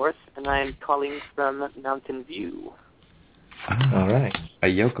IV, and I'm calling from Mountain View. All right.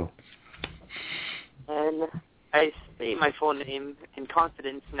 Ayoko. And I say my full name in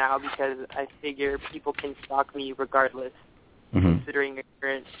confidence now because I figure people can stalk me regardless, considering a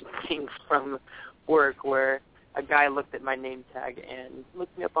current thing from work where a guy looked at my name tag and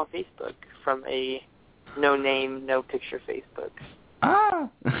looked me up on Facebook from a no name, no picture Facebook. Ah!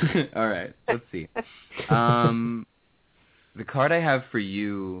 All right, let's see. The card I have for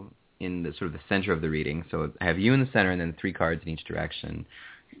you in the sort of the center of the reading, so I have you in the center and then 3 cards in each direction.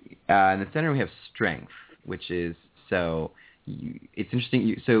 In the center we have strength, which is, it's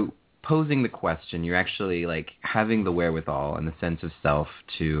interesting, so posing the question, you're actually like having the wherewithal and the sense of self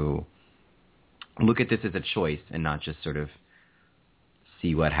to look at this as a choice and not just sort of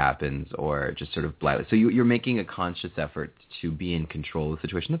see what happens or just sort of blindly. So you're making a conscious effort to be in control of the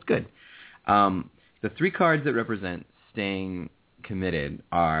situation. That's good. The 3 cards that represent staying committed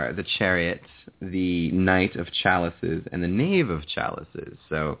are the Chariot, the Knight of Chalices, and the Knave of Chalices.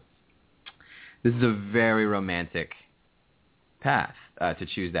 So this is a very romantic path to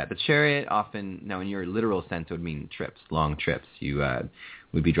choose that. The Chariot often, now in your literal sense, it would mean trips, long trips. You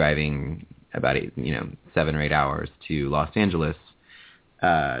would be driving about 7 or 8 hours to Los Angeles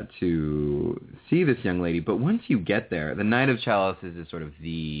to see this young lady. But once you get there, the Knight of Chalices is sort of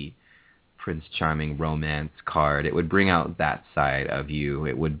the Prince Charming romance card. It would bring out that side of you.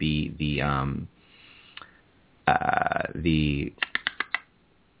 It would be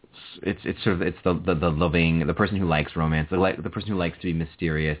it's the loving, the person who likes romance, the person who likes to be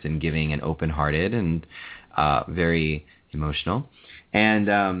mysterious and giving and open-hearted and very emotional. And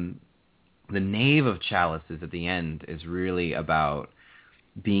the Knave of Chalices at the end is really about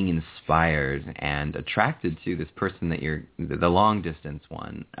being inspired and attracted to this person that you're, the long-distance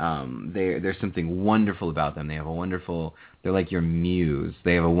one. There's something wonderful about them. They're like your muse.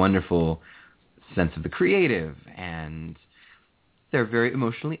 They have a wonderful sense of the creative, and they're very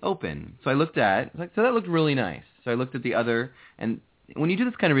emotionally open. So I looked at, so that looked really nice. So I looked at the other, and when you do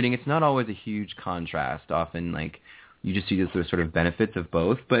this kind of reading, it's not always a huge contrast. Often, like, you just see the sort of benefits of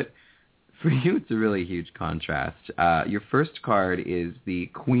both, but for you, it's a really huge contrast. Your first card is the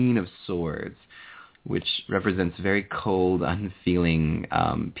Queen of Swords, which represents very cold, unfeeling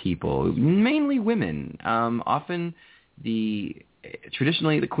people, mainly women. Often,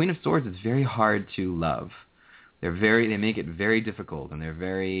 traditionally, the Queen of Swords is very hard to love. They make it very difficult, and they're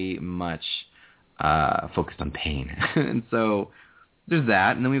very much focused on pain. And so there's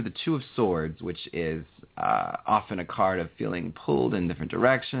that. And then we have the Two of Swords, which is often a card of feeling pulled in different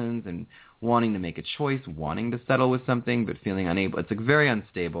directions and wanting to make a choice, wanting to settle with something, but feeling unable. It's a very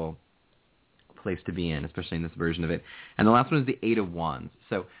unstable place to be in, especially in this version of it. And the last one is the Eight of Wands.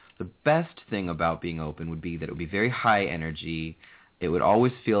 So the best thing about being open would be that it would be very high energy. It would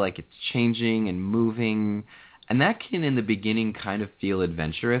always feel like it's changing and moving. And that can, in the beginning, kind of feel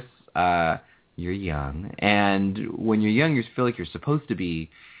adventurous. You're young. And when you're young, you feel like you're supposed to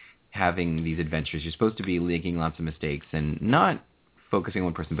be having these adventures. You're supposed to be making lots of mistakes and not focusing on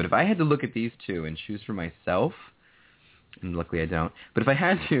one person. But if I had to look at these two and choose for myself, and luckily I don't, but if I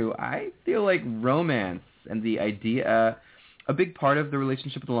had to, I feel like romance and the idea, a big part of the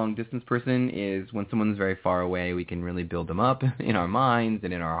relationship with a long-distance person is when someone's very far away, we can really build them up in our minds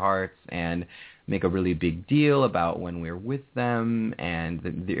and in our hearts and make a really big deal about when we're with them, and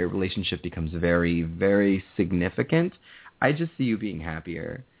the relationship becomes very, very significant. I just see you being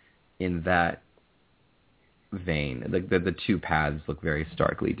happier in that vein. The two paths look very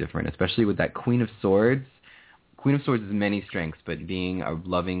starkly different, especially with that Queen of Swords. Queen of Swords has many strengths, but being a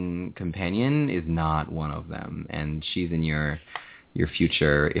loving companion is not one of them. And she's in your your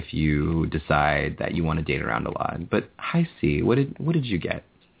future if you decide that you want to date around a lot. But hi, C, what did you get?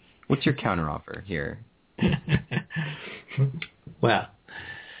 What's your counteroffer here? Well,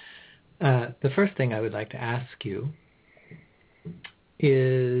 the first thing I would like to ask you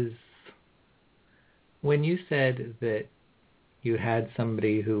is, when you said that you had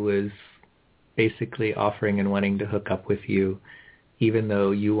somebody who was basically offering and wanting to hook up with you, even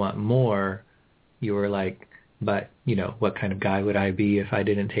though you want more, you were like, but, what kind of guy would I be if I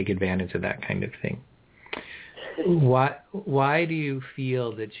didn't take advantage of that kind of thing? Why do you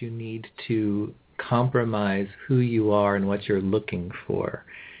feel that you need to compromise who you are and what you're looking for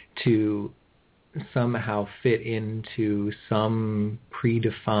to somehow fit into some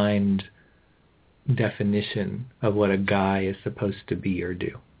predefined definition of what a guy is supposed to be or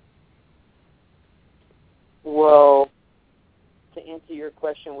do? Well, to answer your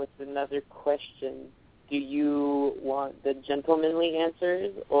question with another question, do you want the gentlemanly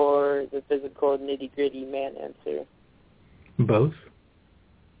answers or the physical, nitty-gritty man answer? Both.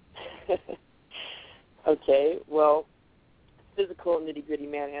 Okay, well, physical, nitty-gritty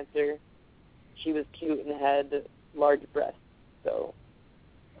man answer, she was cute and had large breasts, so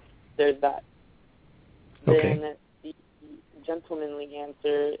there's that. Okay. Then the gentlemanly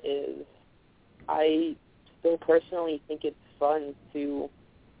answer is, I still personally think it's fun to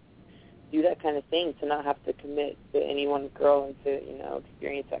do that kind of thing, to not have to commit to any one girl and to,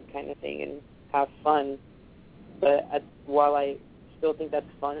 experience that kind of thing and have fun. But while I still think that's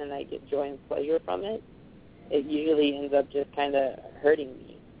fun and I get joy and pleasure from it, it usually ends up just kind of hurting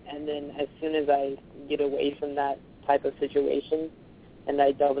me. And then as soon as I get away from that type of situation and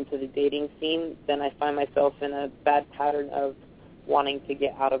I delve into the dating scene, then I find myself in a bad pattern of wanting to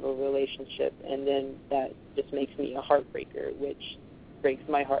get out of a relationship, and then that just makes me a heartbreaker, which breaks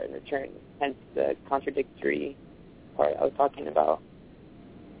my heart in return, hence the contradictory part I was talking about.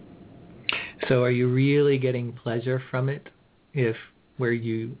 So are you really getting pleasure from it if where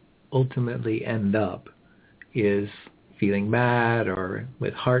you ultimately end up is feeling bad or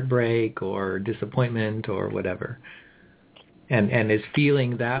with heartbreak or disappointment or whatever? And is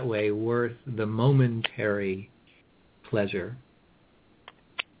feeling that way worth the momentary pleasure?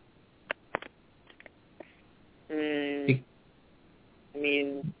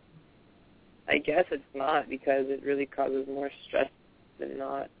 I guess it's not, because it really causes more stress than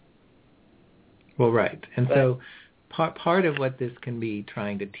not. Well, right. And so part of what this can be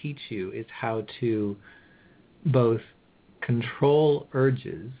trying to teach you is how to both control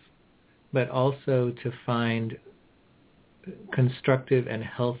urges, but also to find constructive and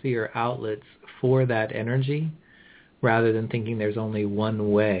healthier outlets for that energy, rather than thinking there's only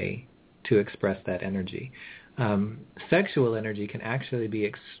one way to express that energy. Sexual energy can actually be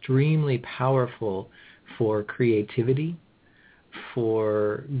extremely powerful for creativity,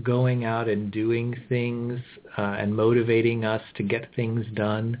 for going out and doing things and motivating us to get things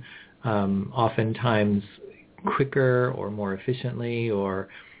done, oftentimes quicker or more efficiently, or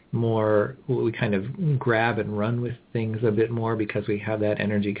more, we kind of grab and run with things a bit more because we have that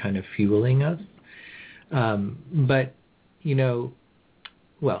energy kind of fueling us. But,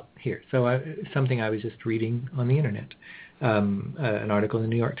 here, so something I was just reading on the internet, an article in the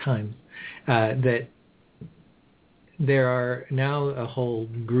New York Times, that there are now a whole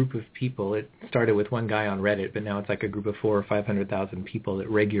group of people. It started with one guy on Reddit, but now it's like a group of 400,000 or 500,000 people that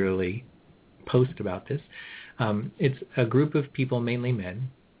regularly post about this. It's a group of people, mainly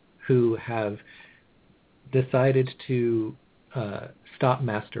men, who have decided to stop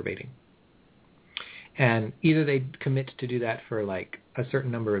masturbating. And either they commit to do that for like a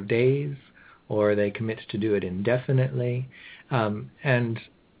certain number of days, or they commit to do it indefinitely. And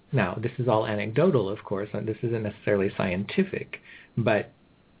now, this is all anecdotal, of course, and this isn't necessarily scientific, but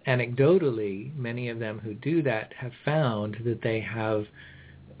anecdotally, many of them who do that have found that they have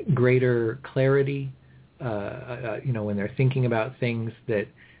greater clarity, when they're thinking about things, that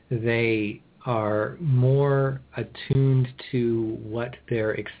they are more attuned to what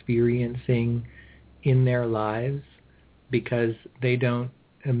they're experiencing in their lives, because they don't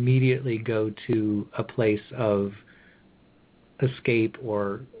immediately go to a place of escape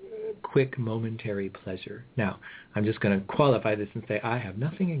or quick momentary pleasure. Now, I'm just going to qualify this and say I have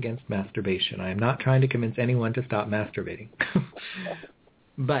nothing against masturbation. I am not trying to convince anyone to stop masturbating.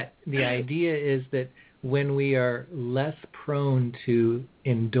 But the idea is that when we are less prone to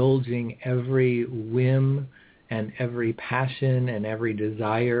indulging every whim and every passion and every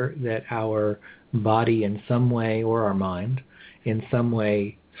desire that our body in some way, or our mind in some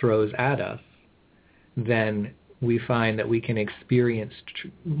way, throws at us, then we find that we can experience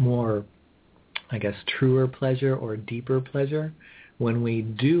more, truer pleasure or deeper pleasure when we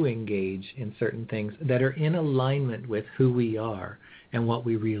do engage in certain things that are in alignment with who we are and what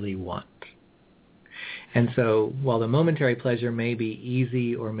we really want. And so while the momentary pleasure may be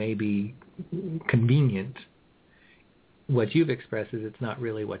easy or may be convenient, what you've expressed is it's not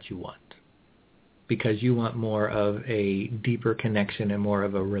really what you want, because you want more of a deeper connection and more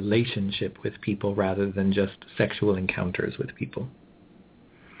of a relationship with people rather than just sexual encounters with people.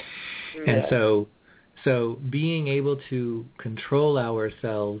 Yeah. And so being able to control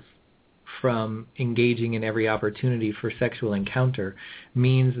ourselves from engaging in every opportunity for sexual encounter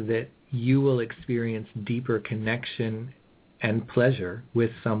means that you will experience deeper connection and pleasure with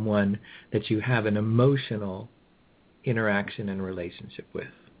someone that you have an emotional interaction and relationship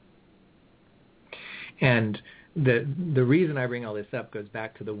with. And the reason I bring all this up goes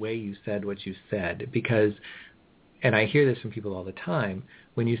back to the way you said what you said, because, and I hear this from people all the time,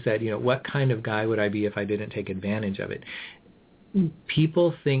 when you said, what kind of guy would I be if I didn't take advantage of it?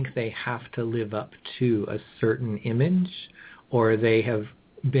 People think they have to live up to a certain image, or they have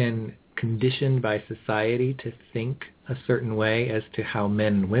been conditioned by society to think a certain way as to how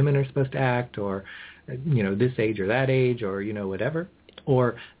men and women are supposed to act, or, this age or that age, or, whatever.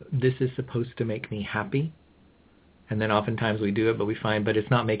 Or this is supposed to make me happy. And then oftentimes we do it, but we find, but it's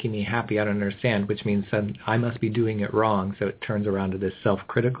not making me happy, I don't understand, which means I must be doing it wrong. So it turns around to this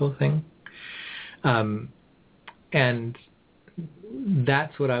self-critical thing. And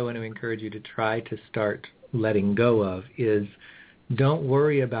that's what I want to encourage you to try to start letting go of, is don't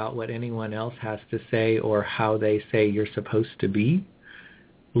worry about what anyone else has to say or how they say you're supposed to be.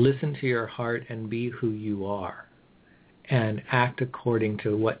 Listen to your heart and be who you are, and act according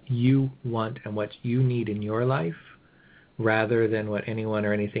to what you want and what you need in your life, rather than what anyone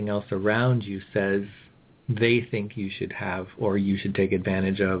or anything else around you says they think you should have, or you should take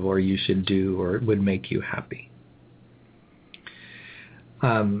advantage of, or you should do, or would make you happy.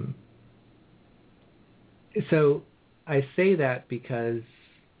 So I say that because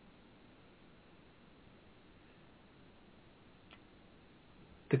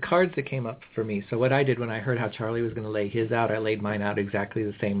the cards that came up for me, so what I did when I heard how Charlie was going to lay his out, I laid mine out exactly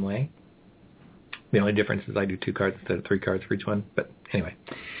the same way. The only difference is I do 2 cards instead of 3 cards for each one. But anyway,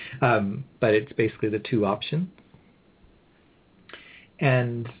 but it's basically the 2 options.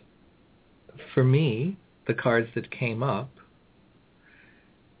 And for me, the cards that came up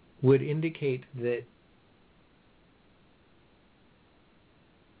would indicate that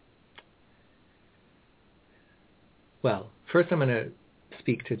first I'm going to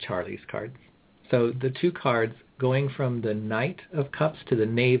speak to Charlie's cards. So the 2 cards going from the Knight of Cups to the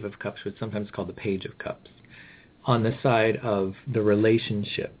Knave of Cups, which is sometimes called the Page of Cups, on the side of the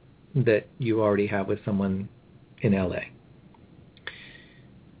relationship that you already have with someone in LA.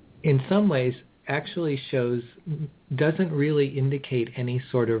 In some ways, actually doesn't really indicate any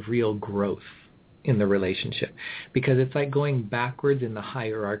sort of real growth in the relationship, because it's like going backwards in the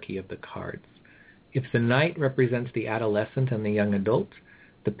hierarchy of the cards. If the Knight represents the adolescent and the young adult,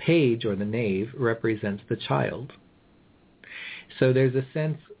 the Page, or the Knave, represents the child. So there's a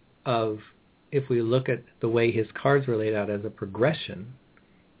sense of, if we look at the way his cards were laid out as a progression,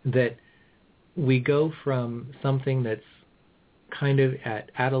 that we go from something that's kind of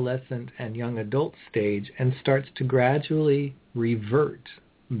at adolescent and young adult stage and starts to gradually revert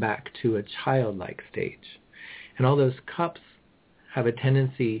back to a childlike stage. And all those cups have a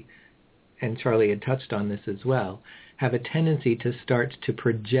tendency, and Charlie had touched on this as well, have a tendency to start to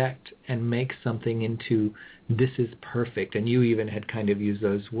project and make something into, this is perfect. And you even had kind of used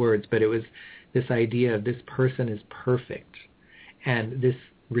those words, but it was this idea of this person is perfect and this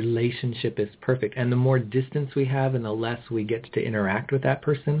relationship is perfect. And the more distance we have and the less we get to interact with that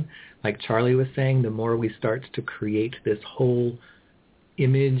person, like Charlie was saying, the more we start to create this whole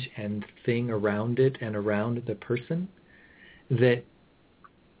image and thing around it and around the person, that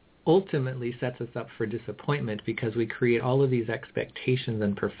ultimately sets us up for disappointment, because we create all of these expectations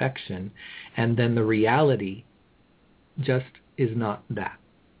and perfection, and then the reality just is not that.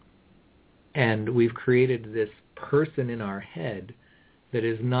 And we've created this person in our head that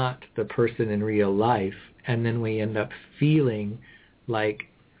is not the person in real life, and then we end up feeling like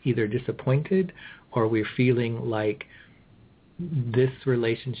either disappointed, or we're feeling like this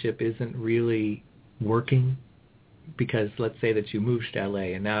relationship isn't really working. Because let's say that you moved to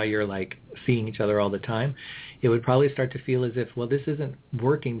LA and now you're like seeing each other all the time, it would probably start to feel as if, well, this isn't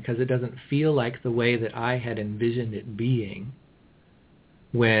working because it doesn't feel like the way that I had envisioned it being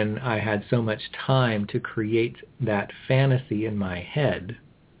when I had so much time to create that fantasy in my head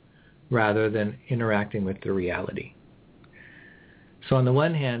rather than interacting with the reality. So on the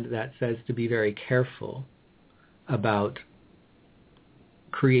one hand, that says to be very careful about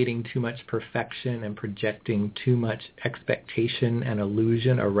creating too much perfection and projecting too much expectation and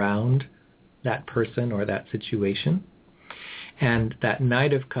illusion around that person or that situation. And that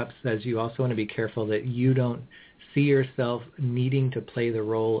Knight of Cups says you also want to be careful that you don't see yourself needing to play the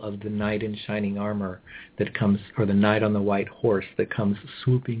role of the knight in shining armor that comes, or the knight on the white horse that comes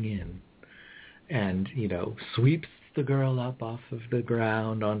swooping in and, sweeps the girl up off of the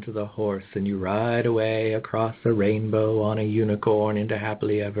ground onto the horse, and you ride away across a rainbow on a unicorn into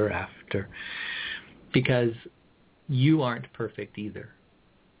happily ever after. Because you aren't perfect either.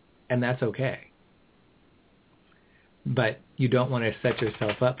 And that's okay. But you don't want to set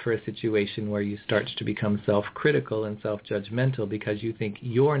yourself up for a situation where you start to become self-critical and self-judgmental because you think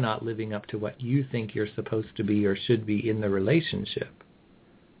you're not living up to what you think you're supposed to be or should be in the relationship.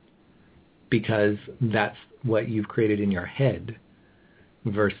 Because that's what you've created in your head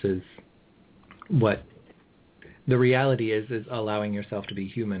versus what the reality is allowing yourself to be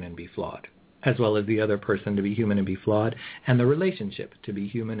human and be flawed, as well as the other person to be human and be flawed, and the relationship to be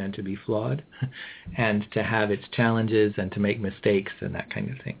human and to be flawed, and to have its challenges and to make mistakes and that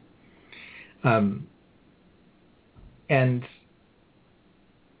kind of thing.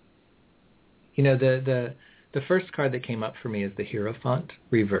 The first card that came up for me is the Hierophant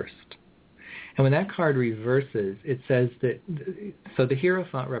reversed. And when that card reverses, it says that, so the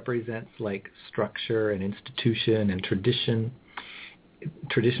Hierophant represents like structure and institution and tradition.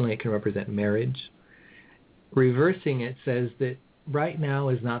 Traditionally, it can represent marriage. Reversing it says that right now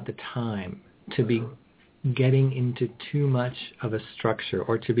is not the time to be getting into too much of a structure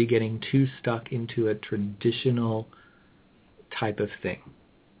or to be getting too stuck into a traditional type of thing.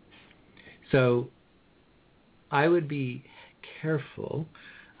 So I would be careful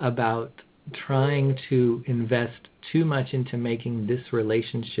about trying to invest too much into making this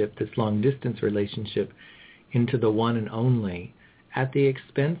relationship, this long-distance relationship, into the one and only, at the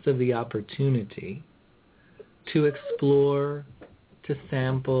expense of the opportunity to explore, to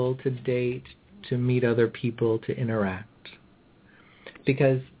sample, to date, to meet other people, to interact.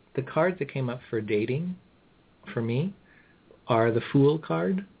 Because the cards that came up for dating, for me, are the Fool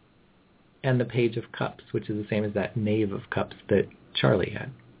card and the Page of Cups, which is the same as that Knave of Cups that Charlie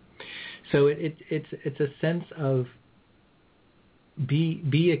had. So it's a sense of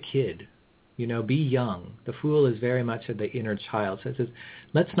be a kid. Be young. The Fool is very much of the inner child. So it says,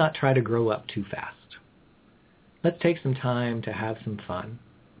 let's not try to grow up too fast. Let's take some time to have some fun.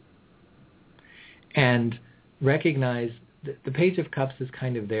 And recognize that the Page of Cups is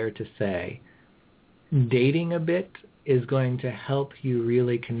kind of there to say, dating a bit is going to help you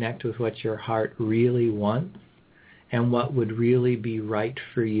really connect with what your heart really wants and what would really be right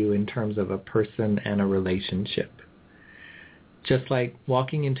for you in terms of a person and a relationship. Just like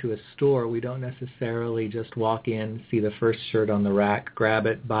walking into a store, we don't necessarily just walk in, see the first shirt on the rack, grab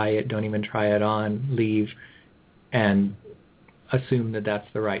it, buy it, don't even try it on, leave, and assume that that's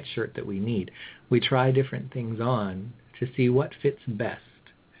the right shirt that we need. We try different things on to see what fits best.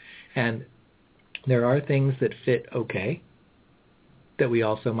 And there are things that fit okay, that we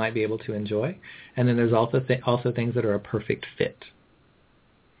also might be able to enjoy. And then there's also things that are a perfect fit.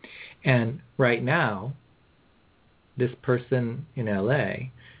 And right now, this person in LA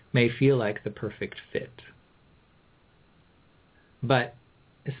may feel like the perfect fit. But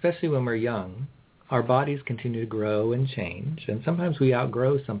especially when we're young, our bodies continue to grow and change, and sometimes we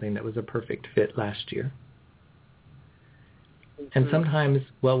outgrow something that was a perfect fit last year. And sometimes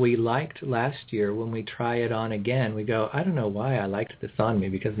what we liked last year, when we try it on again, we go, I don't know why I liked this on me,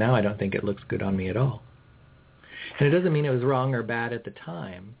 because now I don't think it looks good on me at all. And it doesn't mean it was wrong or bad at the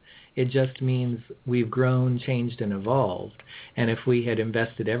time. It just means we've grown, changed, and evolved. And if we had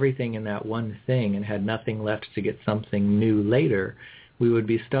invested everything in that one thing and had nothing left to get something new later, we would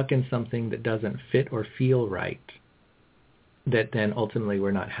be stuck in something that doesn't fit or feel right, that then ultimately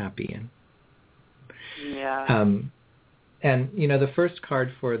we're not happy in. Yeah. And, the first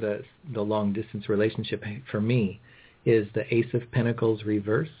card for the long-distance relationship for me is the Ace of Pentacles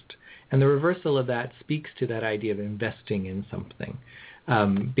reversed. And the reversal of that speaks to that idea of investing in something.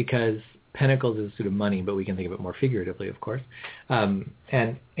 Because Pentacles is sort of money, but we can think of it more figuratively, of course.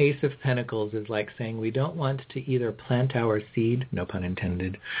 And Ace of Pentacles is like saying we don't want to either plant our seed, no pun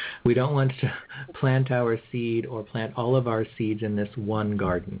intended, we don't want to plant our seed or plant all of our seeds in this one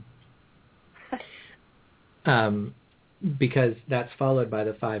garden. Because that's followed by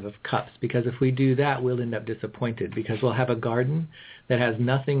the Five of Cups. Because if we do that, we'll end up disappointed, because we'll have a garden that has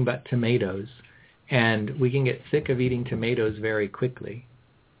nothing but tomatoes, and we can get sick of eating tomatoes very quickly,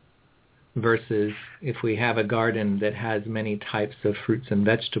 versus if we have a garden that has many types of fruits and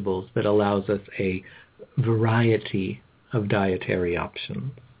vegetables that allows us a variety of dietary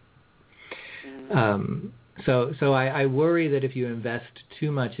options. So I worry that if you invest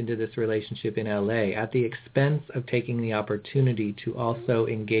too much into this relationship in LA at the expense of taking the opportunity to also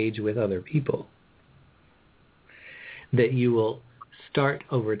engage with other people, that you will start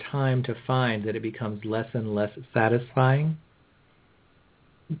over time to find that it becomes less and less satisfying.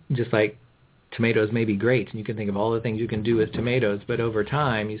 Just like tomatoes may be great, and you can think of all the things you can do with tomatoes, but over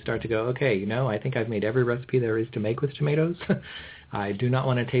time you start to go, okay, I think I've made every recipe there is to make with tomatoes. I do not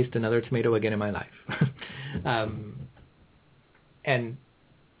want to taste another tomato again in my life. And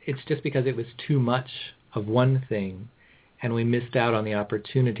it's just because it was too much of one thing, and we missed out on the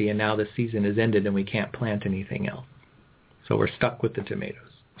opportunity, and now the season is ended and we can't plant anything else. So we're stuck with the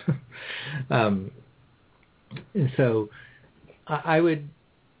tomatoes. And so I would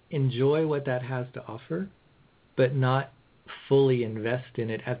enjoy what that has to offer, but not fully invest in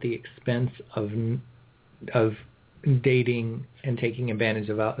it at the expense of dating and taking advantage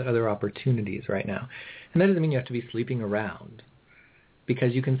of other opportunities right now. And that doesn't mean you have to be sleeping around,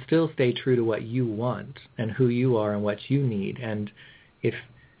 because you can still stay true to what you want and who you are and what you need. And if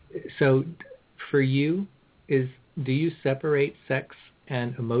so, for you, do you separate sex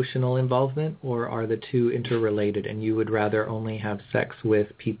and emotional involvement, or are the two interrelated and you would rather only have sex with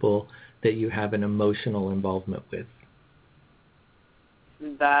people that you have an emotional involvement with?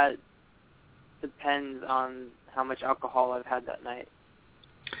 That depends on how much alcohol I've had that night.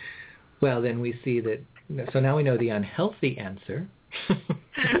 Well, then we see that, so now we know the unhealthy answer.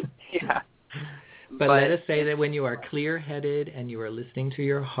 Yeah. But let us say that when you are clear-headed and you are listening to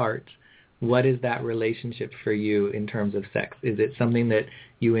your heart, what is that relationship for you in terms of sex? Is it something that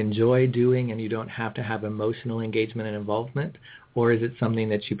you enjoy doing and you don't have to have emotional engagement and involvement? Or is it something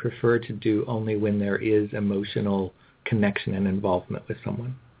that you prefer to do only when there is emotional connection and involvement with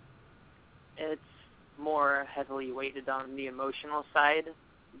someone? It's more heavily weighted on the emotional side,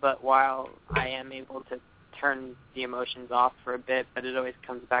 but while I am able to turn the emotions off for a bit, but it always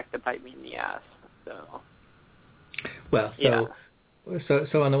comes back to bite me in the ass. So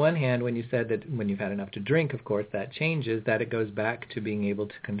on the one hand, when you said that when you've had enough to drink, of course, that changes, that it goes back to being able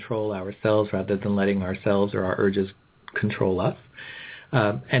to control ourselves rather than letting ourselves or our urges control us.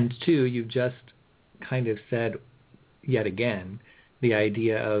 And two, you've just kind of said yet again the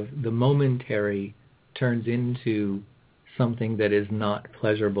idea of the momentary turns into something that is not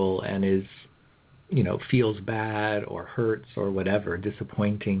pleasurable and is, feels bad or hurts or whatever,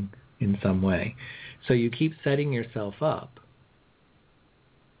 disappointing in some way. So you keep setting yourself up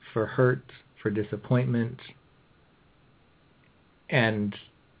for hurt, for disappointment, and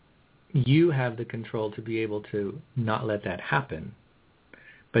you have the control to be able to not let that happen.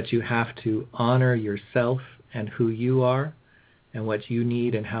 But you have to honor yourself and who you are and what you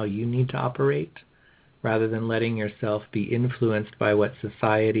need and how you need to operate, rather than letting yourself be influenced by what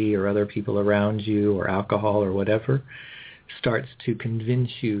society or other people around you or alcohol or whatever starts to convince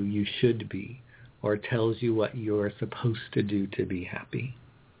you should be, or tells you what you're supposed to do to be happy.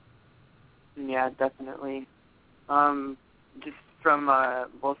 Yeah, definitely. Just from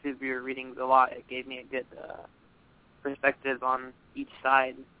both of your readings a lot, it gave me a good perspective on each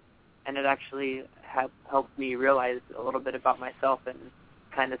side, and it actually helped me realize a little bit about myself and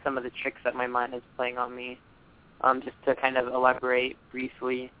kind of some of the tricks that my mind is playing on me. Just to kind of elaborate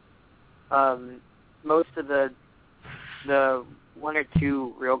briefly, most of the one or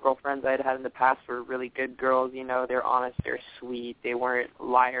two real girlfriends I had in the past were really good girls. They're honest, they're sweet, they weren't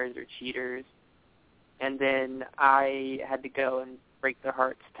liars or cheaters. And then I had to go and break their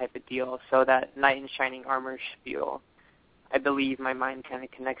hearts type of deal. So that knight in shining armor spiel, I believe my mind kind of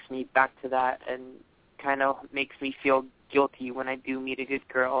connects me back to that and kind of makes me feel guilty when I do meet a good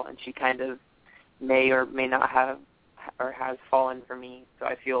girl and she kind of may or may not have or has fallen for me. So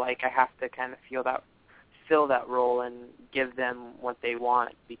I feel like I have to kind of fill that role and give them what they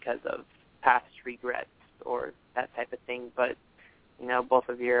want because of past regrets or that type of thing. But, both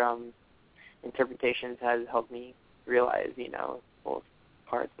of your interpretations has helped me realize, both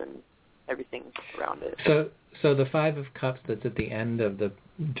parts and everything around it. So the Five of Cups that's at the end of the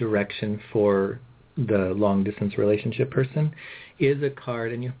direction for the long-distance relationship person is a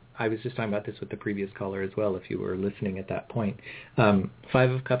card, and I was just talking about this with the previous caller as well, if you were listening at that point. Five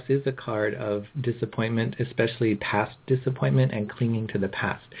of Cups is a card of disappointment, especially past disappointment and clinging to the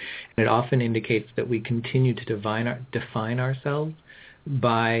past. And it often indicates that we continue to define ourselves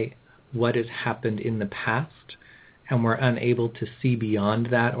by what has happened in the past, and we're unable to see beyond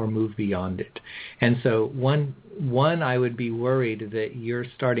that or move beyond it. And so one, I would be worried that you're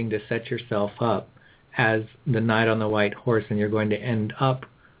starting to set yourself up as the knight on the white horse, and you're going to end up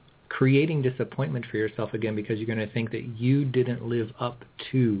creating disappointment for yourself again because you're going to think that you didn't live up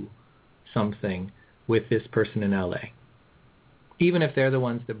to something with this person in LA. Even if they're the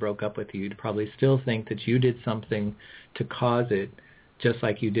ones that broke up with you, you'd probably still think that you did something to cause it, just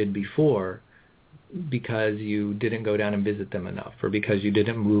like you did before, because you didn't go down and visit them enough, or because you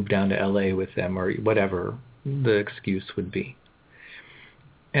didn't move down to LA with them, or whatever the excuse would be.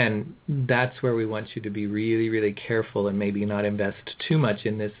 And that's where we want you to be really, really careful and maybe not invest too much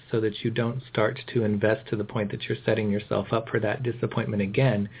in this so that you don't start to invest to the point that you're setting yourself up for that disappointment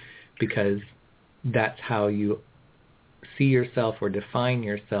again, because that's how you see yourself or define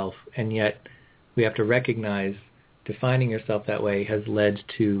yourself. And yet we have to recognize defining yourself that way has led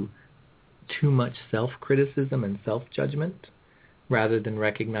to too much self-criticism and self-judgment, rather than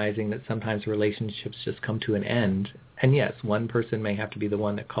recognizing that sometimes relationships just come to an end. And yes, one person may have to be the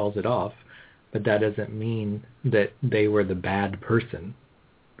one that calls it off, but that doesn't mean that they were the bad person.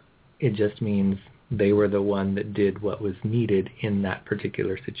 It just means they were the one that did what was needed in that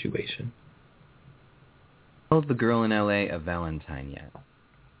particular situation. Told the girl in LA a Valentine yet?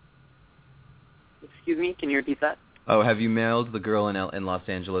 Excuse me, can you repeat that? Oh, have you mailed the girl in Los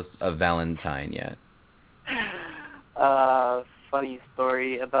Angeles a Valentine yet? Funny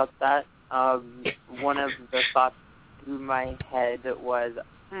story about that. One of the thoughts through my head was,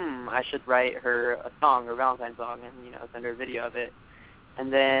 I should write her a song, a Valentine song, and send her a video of it.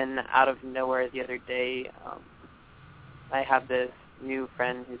 And then out of nowhere the other day, I have this new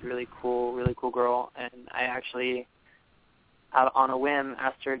friend who's really cool girl, and I actually, out on a whim,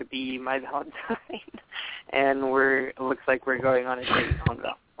 asked her to be my Valentine, and it looks like we're going on a date on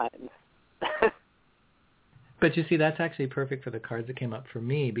Valentine's. But you see, that's actually perfect for the cards that came up for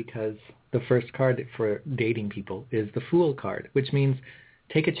me, because the first card for dating people is the Fool card, which means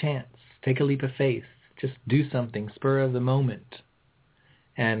take a chance, take a leap of faith, just do something, spur of the moment.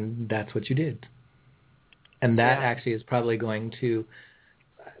 And that's what you did. And that actually is probably going to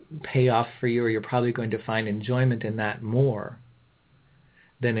pay off for you, or you're probably going to find enjoyment in that more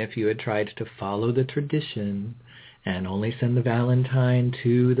than if you had tried to follow the tradition and only send the Valentine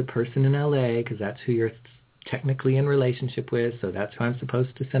to the person in LA, because that's who you're technically in relationship with, so that's who I'm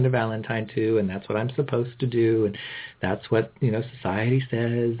supposed to send a Valentine to, and that's what I'm supposed to do, and that's what society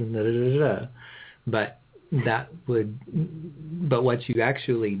says, and da-da-da-da. But what you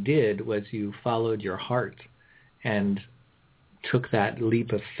actually did was you followed your heart and took that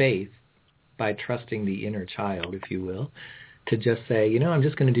leap of faith by trusting the inner child, if you will, to just say, I'm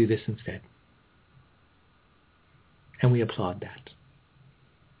just going to do this instead. And we applaud that.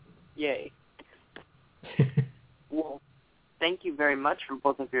 Yay. Well, thank you very much for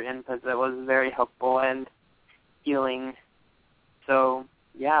both of your inputs. That was very helpful and healing. So,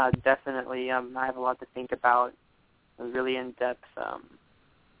 yeah, definitely. I have a lot to think about. It was really in-depth. So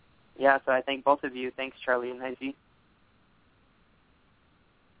I thank both of you. Thanks, Charlie and Heisey.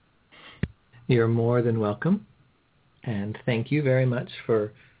 You're more than welcome. And thank you very much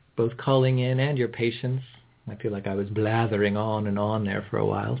for both calling in and your patience. I feel like I was blathering on and on there for a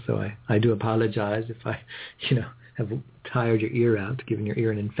while, so I do apologize if I, have tired your ear out, given your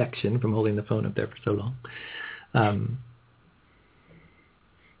ear an infection from holding the phone up there for so long.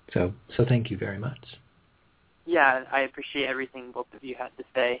 So thank you very much. Yeah, I appreciate everything both of you had to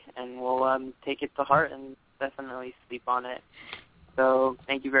say, and we'll take it to heart and definitely sleep on it. So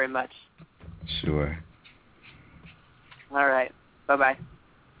thank you very much. Sure. All right. Bye-bye.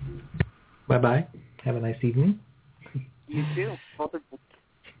 Bye-bye. Have a nice evening. You too. Both of you.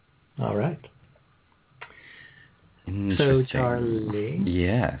 All right. So, Charlie.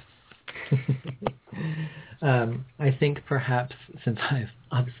 Yes. I think perhaps, since I've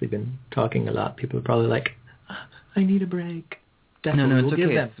obviously been talking a lot, people are probably like, I need a break. Definitely No, it's we'll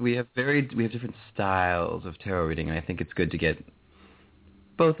okay. We have different styles of tarot reading, and I think it's good to get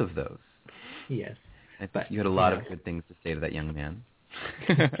both of those. Yes. I think you had a lot of good things to say to that young man.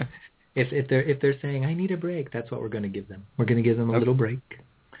 If they're saying, I need a break, that's what we're going to give them. We're going to give them a little break.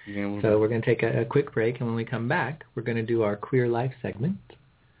 So we're going to take a quick break, and when we come back, we're going to do our Queer Life segment.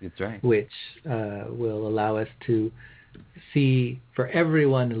 That's right. Which will allow us to see, for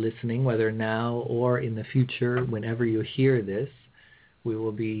everyone listening, whether now or in the future, whenever you hear this, we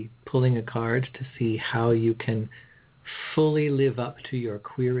will be pulling a card to see how you can fully live up to your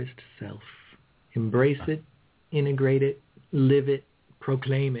queerest self. Embrace it, integrate it, live it,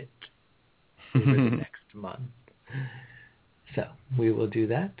 proclaim it over the next month. So we will do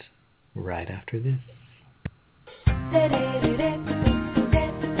that right after this.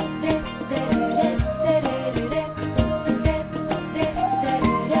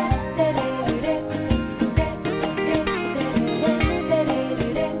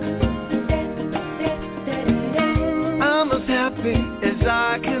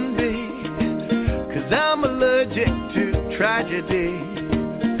 tragedy.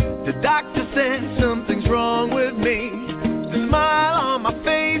 The doctor said something's wrong with me. The smile on my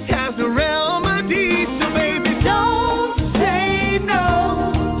face has no remedy. So baby, don't say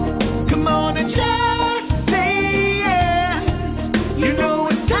no. Come on and just say yes. You know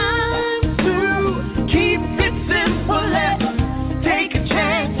it's time to keep it simple. Let's take a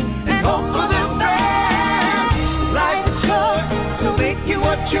chance and hope for the best. Life is short, so make you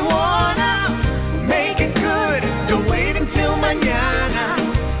what you wanna. Make it good, don't wait until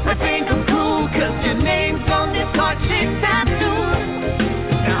mañana. I think I'm cool, cause your name's on this heart-shaped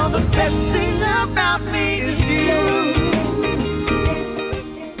tattoo. Now the best thing about me is you.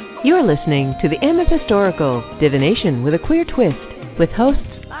 You're listening to the Amethyst Oracle, Divination with a Queer Twist, with hosts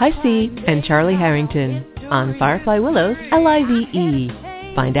High C and Charlie Harrington on Firefly Willows LIVE.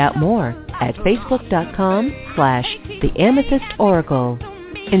 Find out more at facebook.com/The Amethyst Oracle.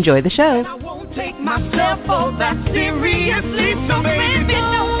 Enjoy the show. I won't take myself all that seriously, so baby,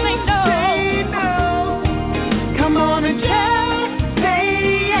 don't say no. Come on and just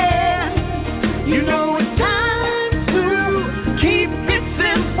say yes. You know it's time to keep it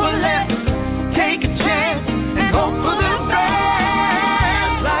simple. Let's take a chance and hope for the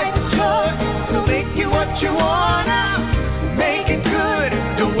best. Life is short, so make you what you wanna. Make it good,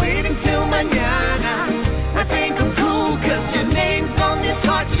 don't wait until mañana. I think I'm cool, cause your name's on this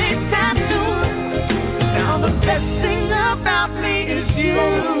heart-shaped tattoo. Now the best thing about me is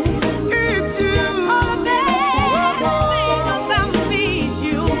you. It's you. Oh, the best thing about me is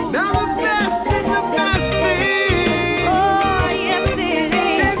you. Now the best thing, the best thing. Oh, yes it is.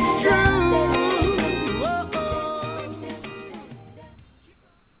 It's true.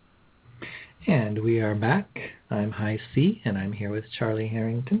 And we are back. I'm High C, and I'm here with Charlie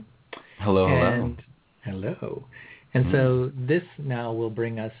Harrington. Hello, Hello. And so this now will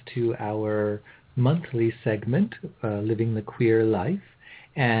bring us to our monthly segment, Living the Queer Life.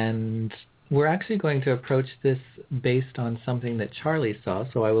 And we're actually going to approach this based on something that Charlie saw,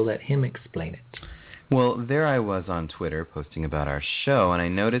 so I will let him explain it. Well, there I was on Twitter posting about our show, and I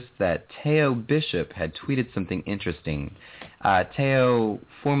noticed that Teo Bishop had tweeted something interesting. Teo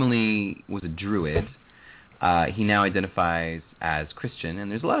formerly was a druid. He now identifies as Christian,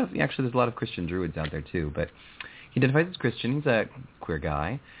 and there's a lot of Christian druids out there too, but he identifies as Christian. He's a queer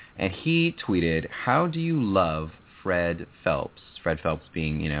guy, and he tweeted, "How do you love Fred Phelps?" Fred Phelps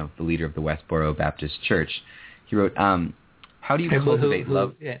being, the leader of the Westboro Baptist Church. He wrote, "How do you cultivate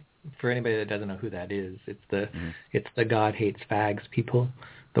love?" Yeah, for anybody that doesn't know who that is, it's the God hates fags people,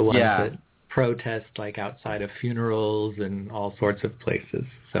 the ones that protest like outside of funerals and all sorts of places.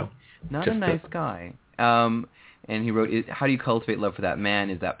 So not a nice guy. And he wrote, "How do you cultivate love for that man?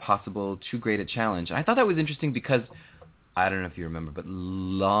 Is that possible? Too great a challenge." And I thought that was interesting because, I don't know if you remember, but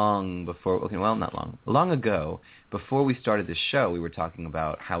long ago, before we started the show, we were talking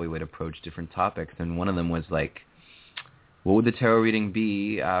about how we would approach different topics, and one of them was like, what would the tarot reading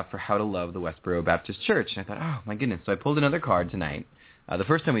be for how to love the Westboro Baptist Church? And I thought, oh my goodness. So I pulled another card tonight. The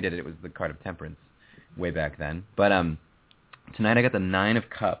first time we did it was the card of Temperance, way back then. But tonight I got the Nine of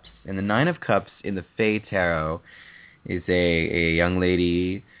Cups. And the Nine of Cups in the Fae Tarot is a young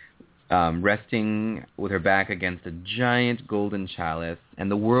lady resting with her back against a giant golden chalice. And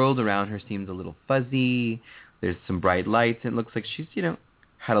the world around her seems a little fuzzy. There's some bright lights. It looks like she's,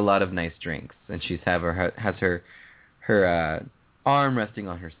 had a lot of nice drinks. And she's has her arm resting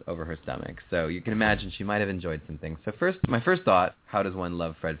on over her stomach. So you can imagine she might have enjoyed some things. So my first thought, how does one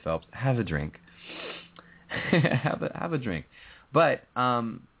love Fred Phelps? Have a drink. have a drink. But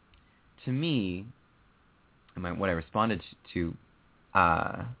to me, what I responded to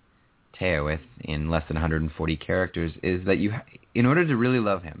Teo with in less than 140 characters is that in order to really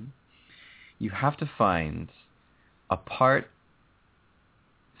love him, you have to find a part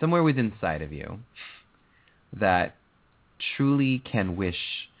somewhere within inside of you that truly can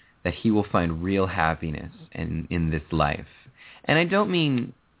wish that he will find real happiness in this life. And I don't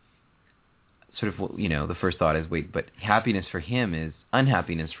mean sort of, the first thought is, wait, but happiness for him is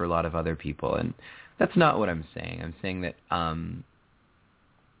unhappiness for a lot of other people. And that's not what I'm saying. I'm saying that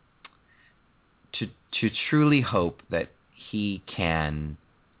to truly hope that he can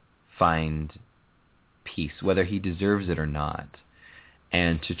find peace, whether he deserves it or not,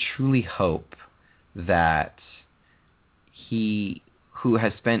 and to truly hope that he, who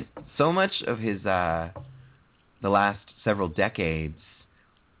has spent so much of his the last several decades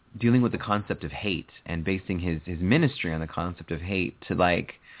dealing with the concept of hate and basing his ministry on the concept of hate, to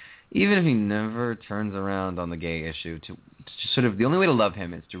even if he never turns around on the gay issue, to sort of, the only way to love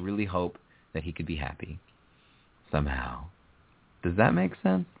him is to really hope that he could be happy somehow. Does that make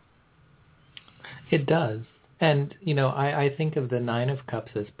sense? It does. And, I think of the Nine of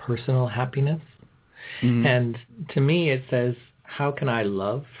Cups as personal happiness. Mm-hmm. And to me it says, how can I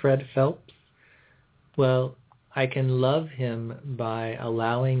love Fred Phelps? Well, I can love him by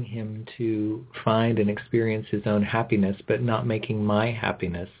allowing him to find and experience his own happiness, but not making my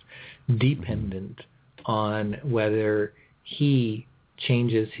happiness dependent on whether he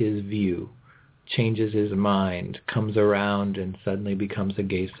changes his view, changes his mind, comes around and suddenly becomes a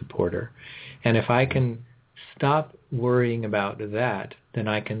gay supporter. And if I can stop worrying about that, then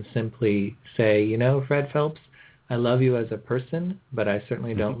I can simply say, Fred Phelps, I love you as a person, but I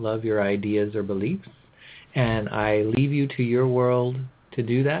certainly don't love your ideas or beliefs. And I leave you to your world to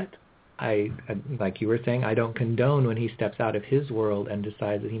do that. I, like you were saying, I don't condone when he steps out of his world and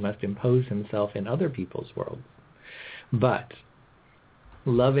decides that he must impose himself in other people's worlds. But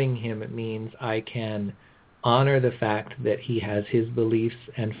loving him means I can honor the fact that he has his beliefs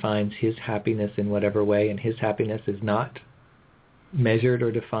and finds his happiness in whatever way, and his happiness is not measured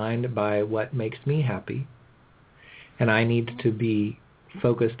or defined by what makes me happy. And I need to be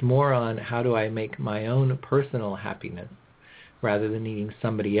focused more on how do I make my own personal happiness rather than needing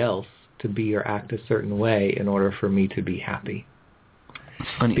somebody else to be or act a certain way in order for me to be happy. It's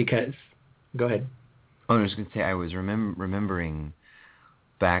funny. Because, go ahead. Oh, I was going to say, I was remembering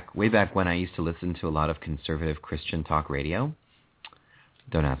way back when I used to listen to a lot of conservative Christian talk radio.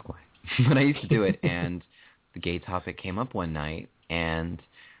 Don't ask why. But I used to do it, and the gay topic came up one night, and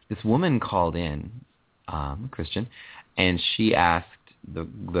this woman called in, Christian, and she asked the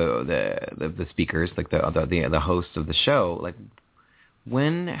speakers, like the hosts of the show, like,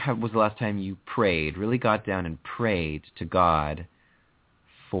 when was the last time you prayed, really got down and prayed to God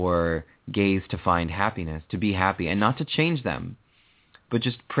for gays to find happiness, to be happy, and not to change them, but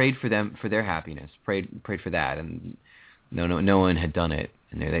just prayed for them, for their happiness, prayed for that, and no one had done it,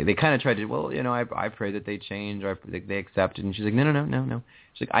 and they kind of tried to, I pray that they change, or they accept it, and she's like, no.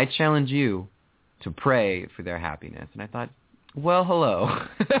 She's like, I challenge you to pray for their happiness, and I thought, well, hello,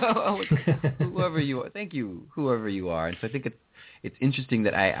 whoever you are, thank you, whoever you are. And so I think it's interesting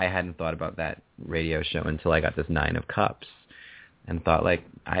that I hadn't thought about that radio show until I got this Nine of Cups, and thought, like,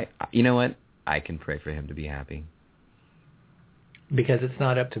 you know what, I can pray for him to be happy. Because it's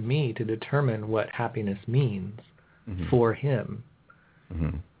not up to me to determine what happiness means for him.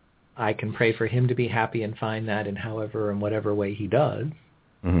 Mm-hmm. I can pray for him to be happy and find that in however and whatever way he does.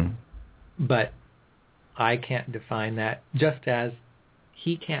 Mm-hmm. But I can't define that, just as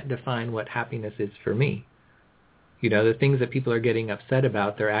he can't define what happiness is for me. The things that people are getting upset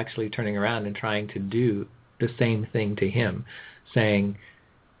about, they're actually turning around and trying to do the same thing to him, saying,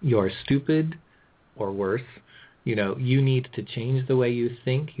 you're stupid, or worse, you need to change the way you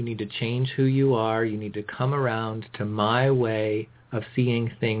think, you need to change who you are, you need to come around to my way of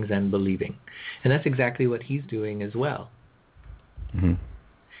seeing things and believing. And that's exactly what he's doing as well. Mm-hmm.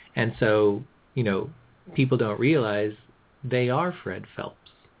 And so, people don't realize they are Fred Phelps.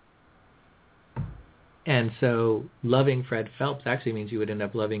 And so loving Fred Phelps actually means you would end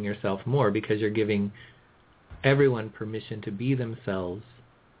up loving yourself more, because you're giving everyone permission to be themselves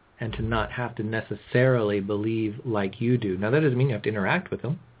and to not have to necessarily believe like you do. Now, that doesn't mean you have to interact with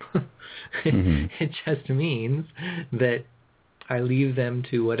them. It just means that I leave them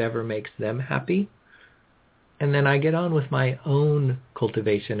to whatever makes them happy, and then I get on with my own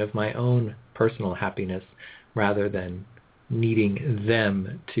cultivation of my own personal happiness, rather than needing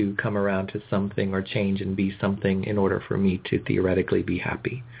them to come around to something or change and be something in order for me to theoretically be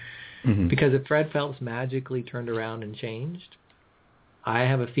happy. Mm-hmm. Because if Fred Phelps magically turned around and changed, I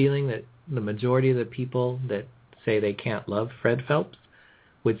have a feeling that the majority of the people that say they can't love Fred Phelps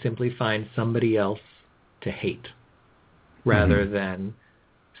would simply find somebody else to hate, rather than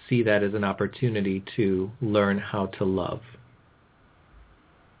see that as an opportunity to learn how to love.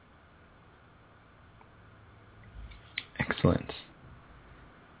 Excellent.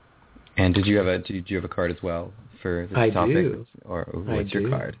 And did you have a card as well for this topic? I do. Or what's your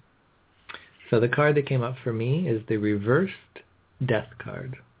card? So the card that came up for me is the reversed death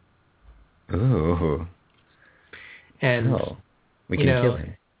card. Ooh. And we can kill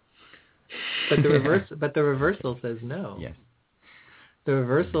him. But the reversal says no. Yes. The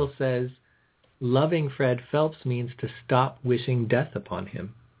reversal says loving Fred Phelps means to stop wishing death upon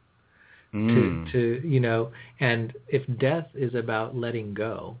him. And if death is about letting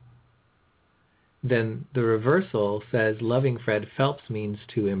go, then the reversal says loving Fred Phelps means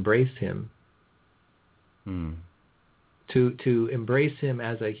to embrace him. To embrace him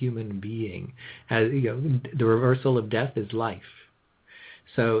as a human being. As the reversal of death is life.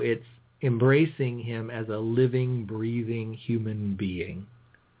 So it's embracing him as a living, breathing human being.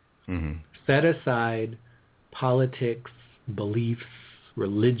 Mm-hmm. Set aside politics, beliefs,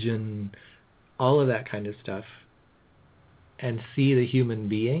 religion, all of that kind of stuff, and see the human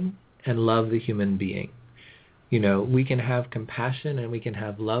being and love the human being. We can have compassion and we can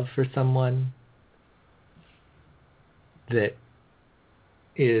have love for someone that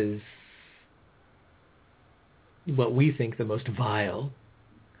is what we think the most vile,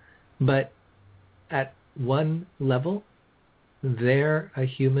 but at one level, they're a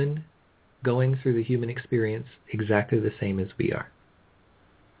human going through the human experience exactly the same as we are.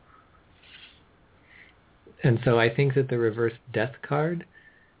 And so I think that the reverse death card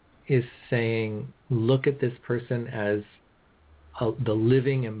is saying, look at this person as the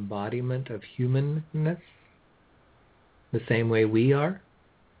living embodiment of humanness, the same way we are,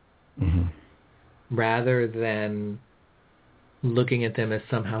 rather than looking at them as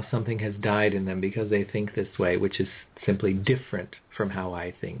somehow something has died in them because they think this way, which is simply different from how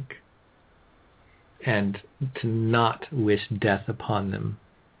I think, and to not wish death upon them.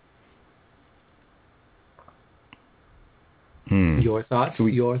 Your thoughts?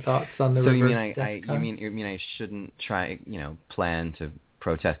 Your thoughts on the reverse death card? You mean I shouldn't try, plan to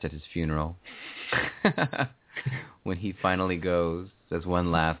protest at his funeral when he finally goes as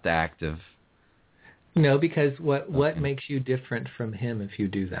one last act of... No, because what makes you different from him if you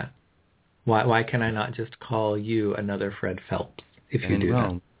do that? Why can I not just call you another Fred Phelps if you do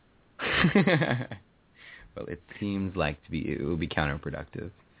that? Well, it seems like it would be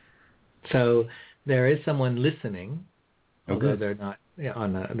counterproductive. So there is someone listening, although they're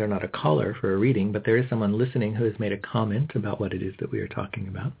not a caller for a reading, but there is someone listening who has made a comment about what it is that we are talking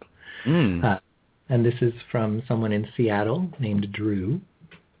about. And this is from someone in Seattle named Drew,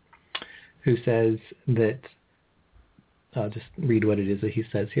 who says that, I'll just read what it is that he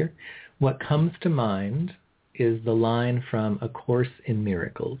says here. What comes to mind is the line from A Course in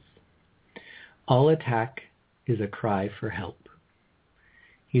Miracles. All attack is a cry for help.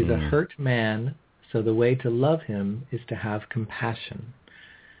 He's a hurt man, so the way to love him is to have compassion.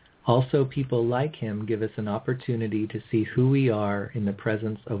 Also, people like him give us an opportunity to see who we are in the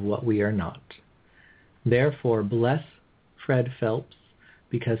presence of what we are not. Therefore, bless Fred Phelps,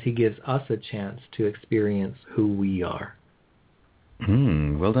 because he gives us a chance to experience who we are.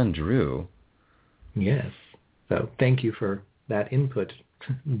 Well done, Drew. Yes. So thank you for that input,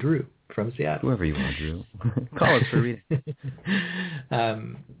 Drew from Seattle. Whoever you are, Drew. Call us for a reading.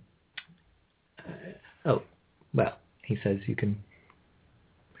 Well, he says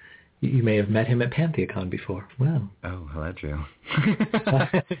you may have met him at Pantheacon before. Well. Oh, hello, Drew.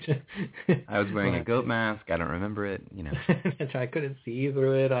 I was wearing a goat mask. I don't remember it. That's right. I couldn't see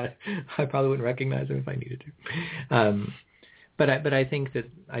through it. I probably wouldn't recognize him if I needed to. But I think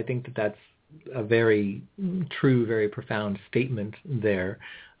that's a very true, very profound statement there,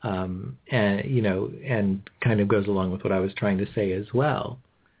 and kind of goes along with what I was trying to say as well.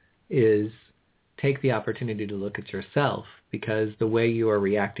 Is take the opportunity to look at yourself, because the way you are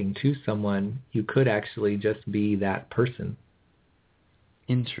reacting to someone, you could actually just be that person.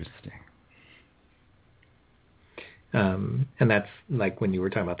 Interesting. And that's like when you were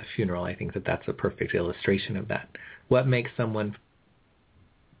talking about the funeral, I think that that's a perfect illustration of that. What makes someone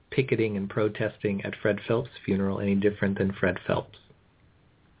picketing and protesting at Fred Phelps' funeral any different than Fred Phelps?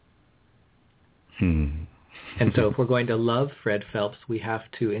 And so if we're going to love Fred Phelps,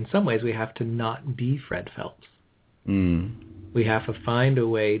 in some ways, we have to not be Fred Phelps. We have to find a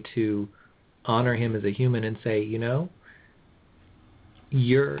way to honor him as a human and say, you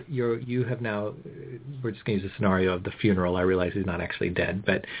have now, we're just going to use a scenario of the funeral. I realize he's not actually dead,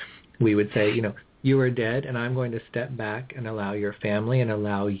 but we would say, you are dead, and I'm going to step back and allow your family and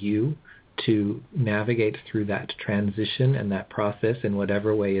allow you to navigate through that transition and that process in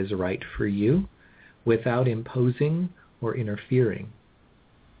whatever way is right for you, without imposing or interfering.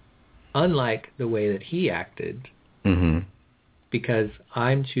 Unlike the way that he acted, because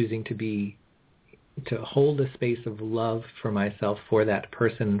I'm choosing to hold a space of love for myself, for that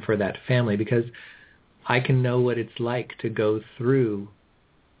person, for that family, because I can know what it's like to go through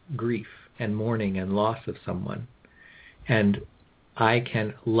grief and mourning and loss of someone. And I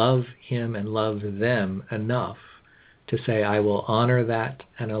can love him and love them enough to say, I will honor that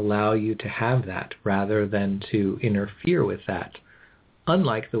and allow you to have that, rather than to interfere with that,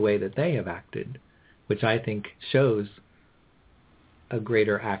 unlike the way that they have acted, which I think shows a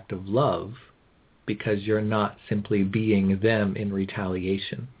greater act of love, because you're not simply being them in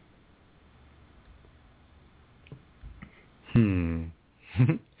retaliation. Could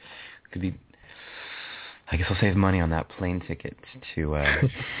be. I guess I'll save money on that plane ticket to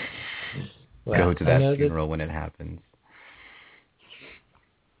go to that funeral when it happens.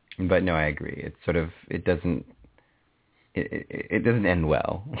 But no, I agree. It's sort of, it doesn't end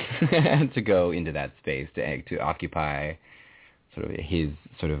well to go into that space, to occupy sort of his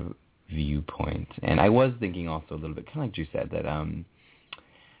sort of viewpoint. And I was thinking also a little bit, kind of like you said, that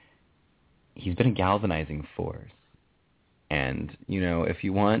he's been a galvanizing force. And, if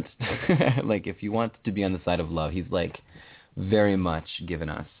you want, if you want to be on the side of love, he's very much given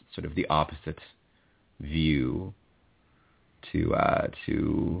us sort of the opposite view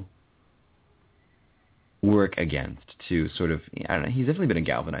to work against, to sort of, I don't know, he's definitely been a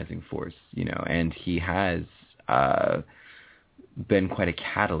galvanizing force, and he has been quite a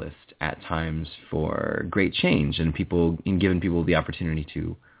catalyst at times for great change and given people the opportunity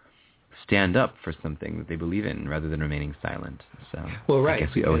to stand up for something that they believe in rather than remaining silent. So well, right, I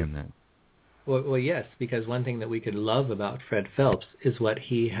guess we owe him that. Well, yes, because one thing that we could love about Fred Phelps is what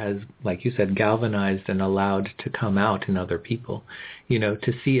he has, like you said, galvanized and allowed to come out in other people.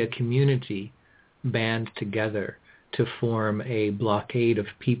 To see a community band together to form a blockade of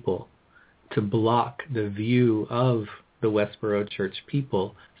people to block the view of the Westboro Church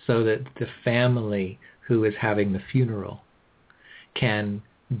people so that the family who is having the funeral can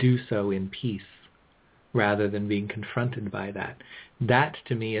do so in peace rather than being confronted by that. That,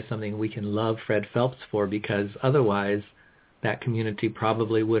 to me, is something we can love Fred Phelps for, because otherwise that community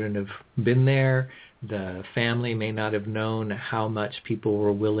probably wouldn't have been there. The family may not have known how much people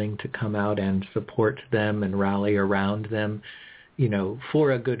were willing to come out and support them and rally around them,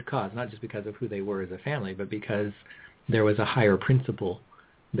 for a good cause, not just because of who they were as a family, but because there was a higher principle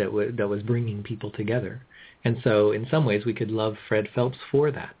that was bringing people together. And so in some ways we could love Fred Phelps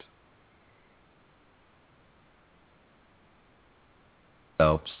for that.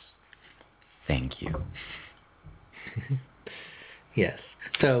 Phelps, thank you. Yes.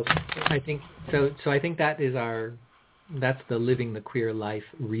 So I think that's the Living the Queer Life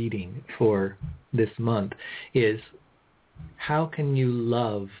reading for this month, is how can you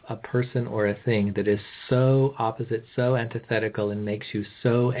love a person or a thing that is so opposite, so antithetical, and makes you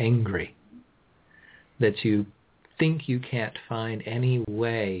so angry that you think you can't find any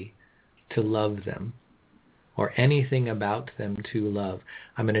way to love them or anything about them to love.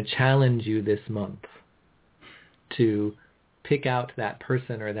 I'm going to challenge you this month to pick out that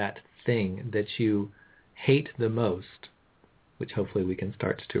person or that thing that you hate the most, which hopefully we can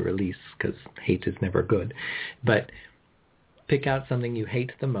start to release because hate is never good. But pick out something you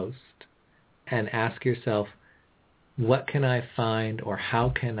hate the most and ask yourself, what can I find or how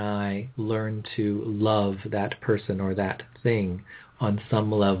can I learn to love that person or that thing on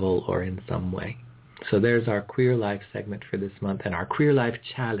some level or in some way? So there's our Queer Life segment for this month and our Queer Life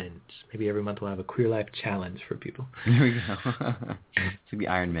Challenge. Maybe every month we'll have a Queer Life Challenge for people. There we go. It's the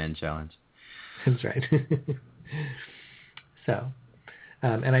Iron Man Challenge. That's right. So,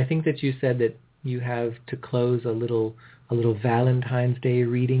 and I think that you said that you have to close a little Valentine's Day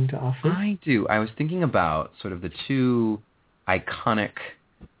reading to offer. I do. I was thinking about sort of the two iconic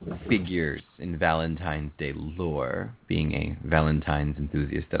figures in Valentine's Day lore, being a Valentine's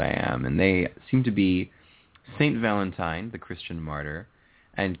enthusiast that I am, and they seem to be Saint Valentine, the Christian martyr,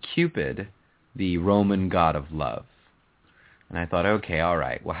 and Cupid, the Roman god of love. And I thought, okay, all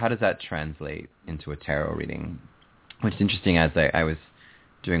right, well, how does that translate into a tarot reading? Which is interesting, as I was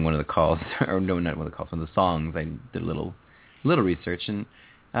doing one of the calls, or no, not one of the calls, one of the songs, I did a little research, and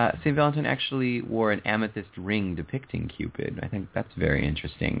St. Valentine actually wore an amethyst ring depicting Cupid. I think that's very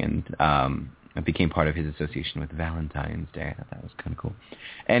interesting, and it became part of his association with Valentine's Day. I thought that was kind of cool.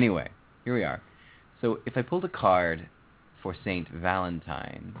 Anyway, here we are. So if I pulled a card for St.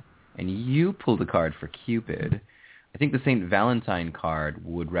 Valentine, and you pulled a card for Cupid, I think the St. Valentine card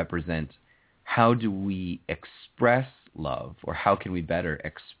would represent how do we express love, or how can we better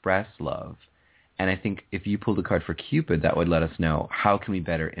express love. And I think if you pulled a card for Cupid, that would let us know how can we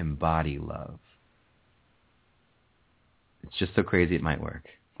better embody love. It's just so crazy it might work.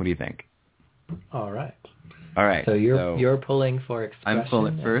 What do you think? All right. So you're pulling for expression. I'm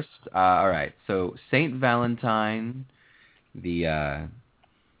pulling it first. All right. So Saint Valentine, the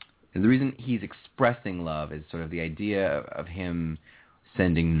reason he's expressing love is sort of the idea of him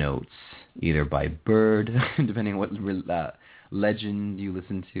sending notes, either by bird, depending on what legend you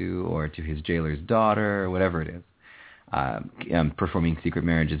listen to, or to his jailer's daughter, or whatever it is, performing secret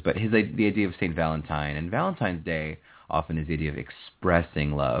marriages. But the idea of St. Valentine, and Valentine's Day often is the idea of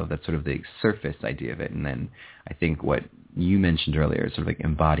expressing love. That's sort of the surface idea of it. And then I think what you mentioned earlier is sort of like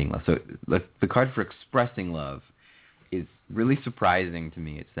embodying love. So the card for expressing love is really surprising to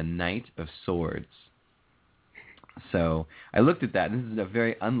me. It's the Knight of Swords. So I looked at that, and this is a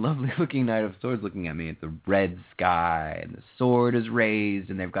very unlovely looking Knight of Swords looking at me. It's a red sky, and the sword is raised,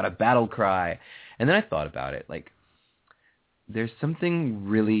 and they've got a battle cry. And then I thought about it, like, there's something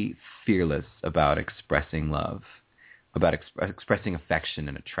really fearless about expressing love, about expressing affection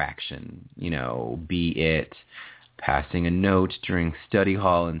and attraction, be it passing a note during study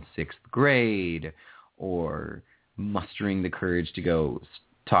hall in 6th grade, or mustering the courage to go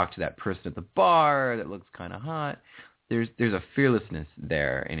talk to that person at the bar that looks kind of hot. There's a fearlessness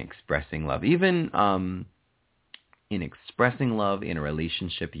there in expressing love, even in expressing love in a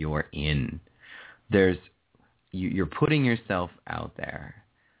relationship you're in. You're putting yourself out there,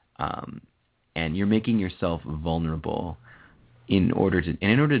 and you're making yourself vulnerable. In order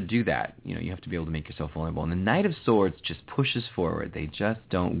to do that, you have to be able to make yourself vulnerable. And the Knight of Swords just pushes forward. They just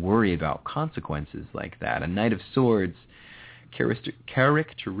don't worry about consequences like that. A Knight of Swords,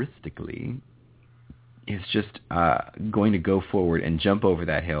 characteristically, is just going to go forward and jump over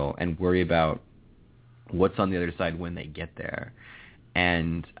that hill and worry about what's on the other side when they get there.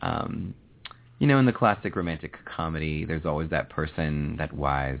 And in the classic romantic comedy, there's always that person, that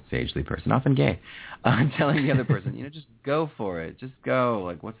wise, sagely person, often gay, telling the other person, just go for it. Just go.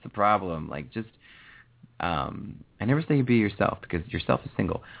 Like, what's the problem? Like, just, I never say you be yourself, because yourself is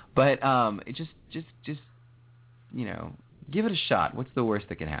single. But just give it a shot. What's the worst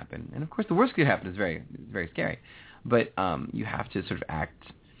that can happen? And, of course, the worst that can happen is very, very scary. But you have to sort of act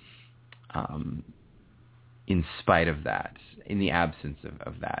in spite of that, in the absence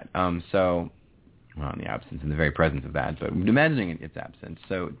of that. In the absence, in the very presence of that, but imagining it's absent.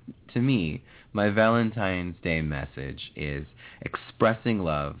 So, to me, my Valentine's Day message is expressing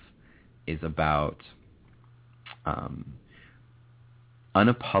love is about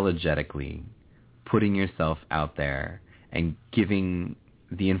unapologetically putting yourself out there and giving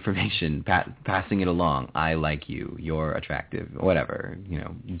the information, passing it along. I like you. You're attractive. Whatever.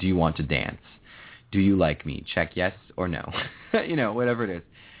 Do you want to dance? Do you like me? Check yes or no. Whatever it is.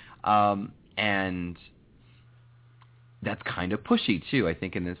 And that's kind of pushy too, I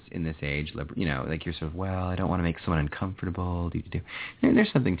think, in this age. Like you're sort of, well, I don't want to make someone uncomfortable.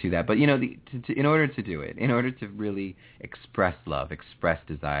 There's something to that, but in order to do it, in order to really express love, express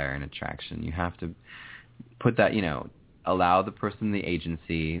desire and attraction, you have to put that, allow the person the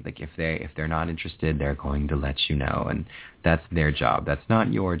agency. Like if they're not interested, they're going to let you know, and that's their job. That's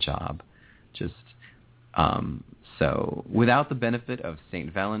not your job. Just so without the benefit of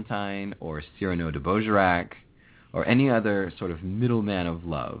Saint Valentine or Cyrano de Bergerac or any other sort of middleman of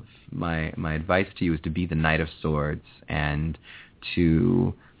love, my advice to you is to be the Knight of Swords and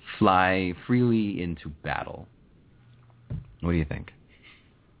to fly freely into battle. What do you think?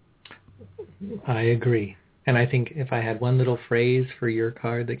 I agree. And I think if I had one little phrase for your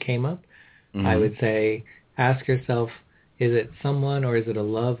card that came up, I would say, ask yourself, is it someone or is it a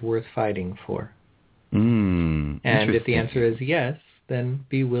love worth fighting for? And if the answer is yes, then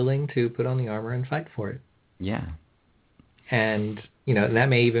be willing to put on the armor and fight for it. Yeah. And, that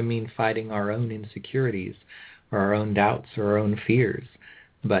may even mean fighting our own insecurities or our own doubts or our own fears.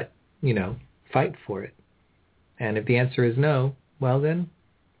 But, fight for it. And if the answer is no, well then,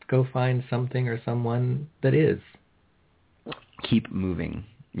 go find something or someone that is. Keep moving,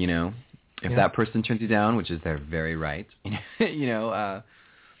 If that person turns you down, which is their very right,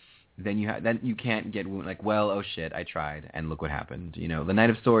 then you can't get like, well, oh shit, I tried and look what happened. The Knight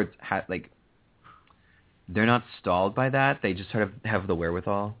of Swords they're not stalled by that. They just sort of have the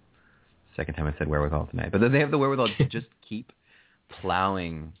wherewithal. Second time I said wherewithal tonight, but they have the wherewithal to just keep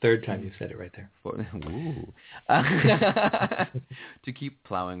plowing. Third time you said it right there. To keep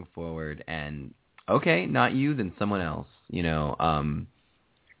plowing forward, and okay, not you, then someone else. I'm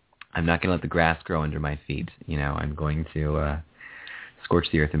not going to let the grass grow under my feet. I'm going to scorch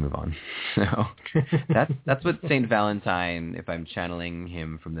the earth and move on. So that's what Saint Valentine, if I'm channeling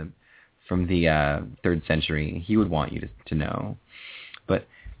him from the 3rd century, he would want you to know. But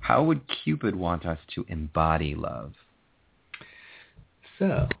how would Cupid want us to embody love?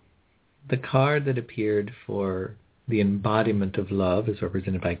 So, the card that appeared for the embodiment of love, as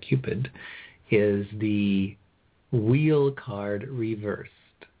represented by Cupid, is the Wheel card reversed.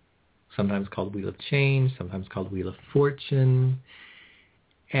 Sometimes called Wheel of Change, sometimes called Wheel of Fortune.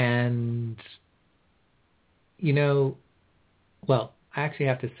 And, well, I actually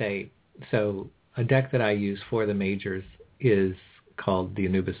have to say, so a deck that I use for the majors is called the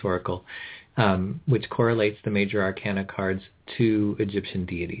Anubis Oracle, which correlates the major arcana cards to Egyptian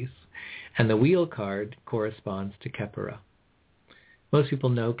deities. And the Wheel card corresponds to Khepera. Most people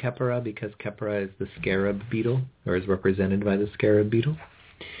know Khepera because Khepera is the scarab beetle, or is represented by the scarab beetle,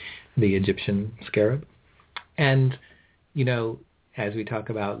 the Egyptian scarab. And, as we talk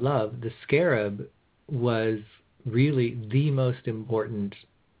about love, the scarab was really the most important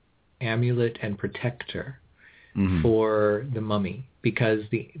amulet and protector for the mummy, because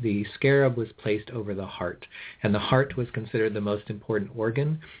the scarab was placed over the heart, and the heart was considered the most important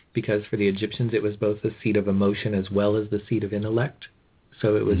organ, because for the Egyptians it was both the seat of emotion as well as the seat of intellect.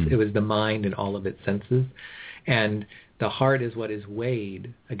 So it was the mind in all of its senses, and the heart is what is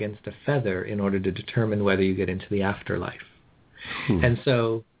weighed against a feather in order to determine whether you get into the afterlife. And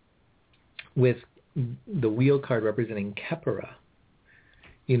so with the wheel card representing Khepera,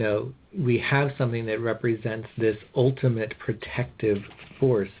 we have something that represents this ultimate protective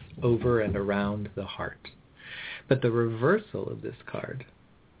force over and around the heart. But the reversal of this card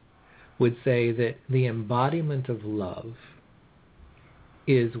would say that the embodiment of love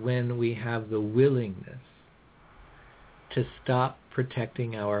is when we have the willingness to stop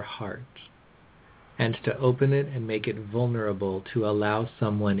protecting our heart and to open it and make it vulnerable to allow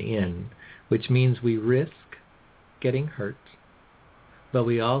someone in, which means we risk getting hurt, but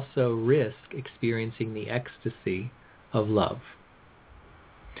we also risk experiencing the ecstasy of love.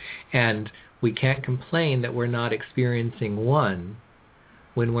 And we can't complain that we're not experiencing one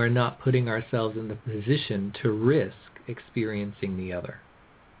when we're not putting ourselves in the position to risk experiencing the other.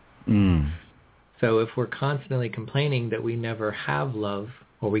 So if we're constantly complaining that we never have love,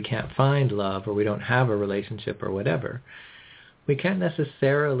 or we can't find love, or we don't have a relationship or whatever, we can't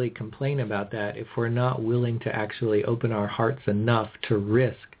necessarily complain about that if we're not willing to actually open our hearts enough to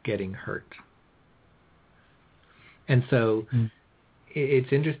risk getting hurt. And so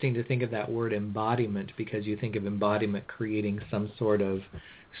it's interesting to think of that word embodiment, because you think of embodiment creating some sort of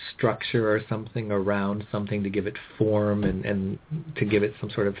structure or something around something to give it form and to give it some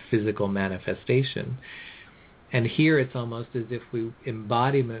sort of physical manifestation. And here it's almost as if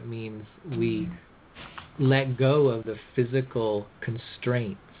embodiment means we let go of the physical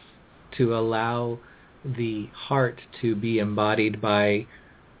constraints to allow the heart to be embodied by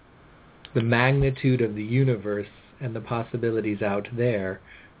the magnitude of the universe and the possibilities out there,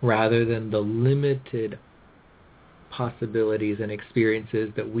 rather than the limited possibilities and experiences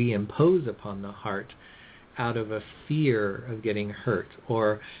that we impose upon the heart out of a fear of getting hurt,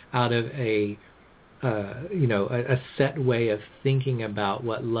 or out of a set way of thinking about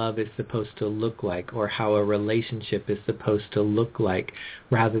what love is supposed to look like, or how a relationship is supposed to look like,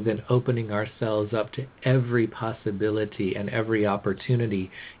 rather than opening ourselves up to every possibility and every opportunity,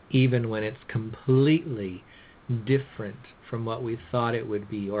 even when it's completely different from what we thought it would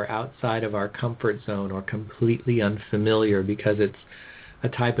be, or outside of our comfort zone, or completely unfamiliar because it's a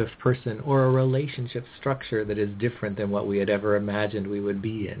type of person or a relationship structure that is different than what we had ever imagined we would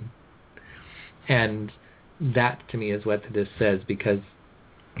be in. And that, to me, is what this says, because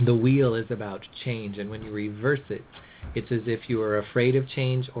the wheel is about change, and when you reverse it, it's as if you are afraid of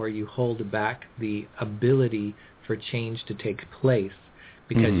change, or you hold back the ability for change to take place,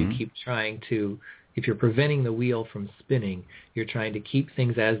 because you keep trying to, if you're preventing the wheel from spinning, you're trying to keep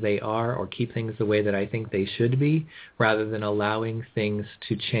things as they are, or keep things the way that I think they should be, rather than allowing things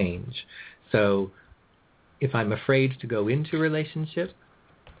to change. So if I'm afraid to go into a relationship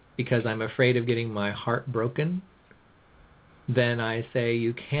because I'm afraid of getting my heart broken, then I say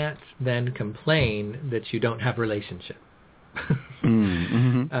you can't then complain that you don't have a relationship.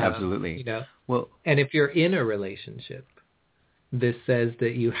 Absolutely. Well, and if you're in a relationship, this says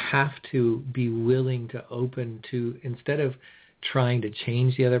that you have to be willing to open to, instead of trying to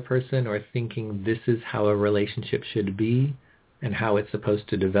change the other person or thinking this is how a relationship should be and how it's supposed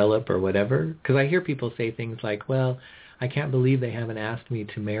to develop or whatever. Because I hear people say things like, well, I can't believe they haven't asked me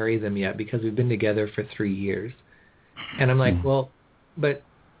to marry them yet because we've been together for 3 years. And I'm like, well, but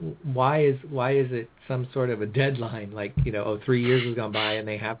why is it some sort of a deadline? Like, 3 years has gone by and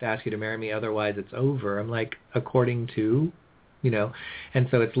they have to ask you to marry me, otherwise it's over. I'm like, according to, and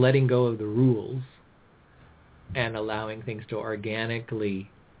so it's letting go of the rules and allowing things to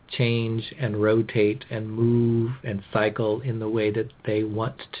organically change and rotate and move and cycle in the way that they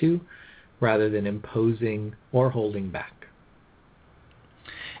want to, rather than imposing or holding back.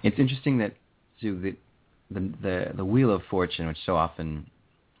 It's interesting that, Sue, the Wheel of Fortune, which so often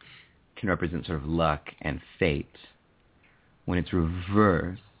can represent sort of luck and fate, when it's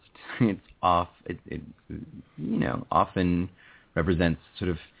reversed, it's off. It often represents sort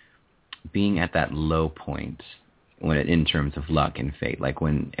of being at that low point in terms of luck and fate, like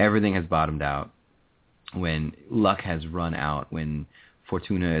when everything has bottomed out, when luck has run out, when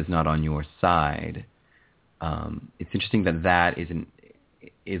Fortuna is not on your side. It's interesting that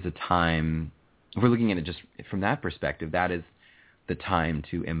is a time, if we're looking at it just from that perspective, that is the time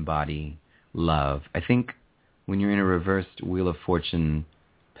to embody love. I think when you're in a reversed Wheel of Fortune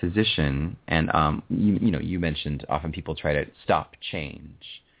position, and you mentioned often people try to stop change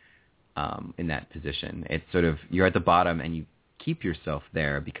in that position. It's sort of, you're at the bottom and you keep yourself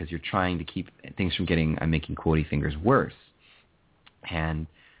there because you're trying to keep things from getting, I'm making quotey fingers, worse. And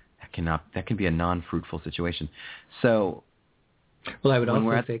that can be a non-fruitful situation. So, well, I would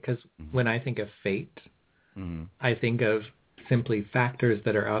also say, because when I think of fate, I think of simply factors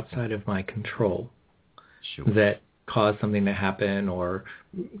that are outside of my control that cause something to happen or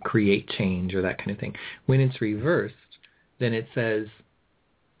create change or that kind of thing. When it's reversed, then it says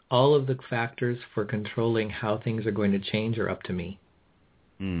all of the factors for controlling how things are going to change are up to me.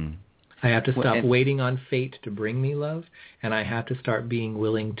 I have to stop waiting on fate to bring me love, and I have to start being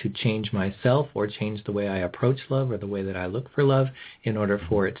willing to change myself or change the way I approach love or the way that I look for love in order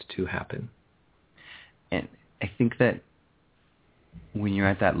for it to happen. And I think that when you're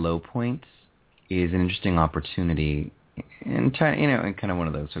at that low point is an interesting opportunity, in kind of one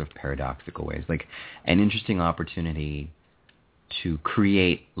of those sort of paradoxical ways, like an interesting opportunity to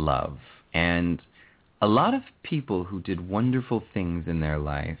create love. And a lot of people who did wonderful things in their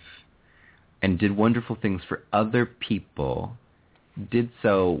life and did wonderful things for other people did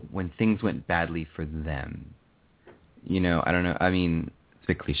so when things went badly for them. I don't know, I mean, it's a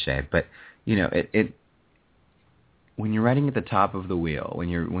bit cliche, but, it when you're riding at the top of the wheel, when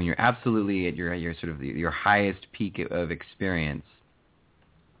you're absolutely at your sort of your highest peak of experience,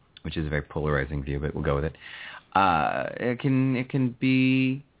 which is a very polarizing view, but we'll go with it. It can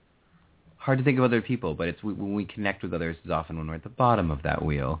be hard to think of other people, but it's when we connect with others is often when we're at the bottom of that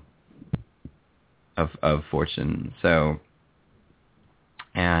wheel of fortune. So,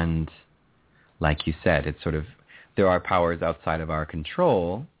 and like you said, it's sort of, there are powers outside of our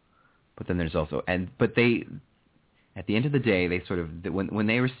control, but then there's also, but they, at the end of the day, they sort of, when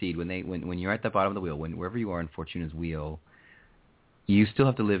they recede, when you're at the bottom of the wheel, wherever you are in Fortuna's wheel, you still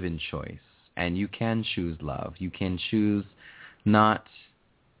have to live in choice, and you can choose love. You can choose not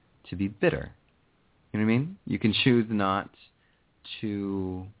to be bitter. You know what I mean? You can choose not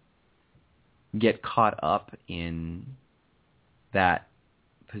to get caught up in that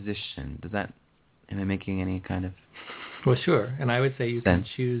position. Am I making any kind of... Well, sure. And I would say you can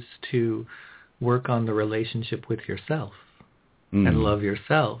choose to work on the relationship with yourself and love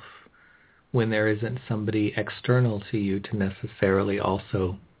yourself when there isn't somebody external to you to necessarily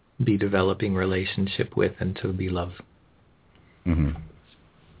also be developing relationship with and to be loved.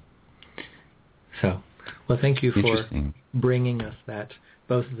 So, well, thank you for bringing us that,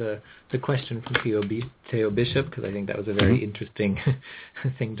 both the question from Theo Bishop, because I think that was a very interesting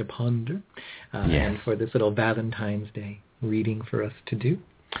thing to ponder, and for this little Valentine's Day reading for us to do.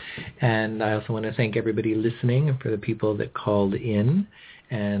 And I also want to thank everybody listening and for the people that called in,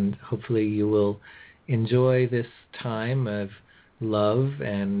 and hopefully you will enjoy this time of love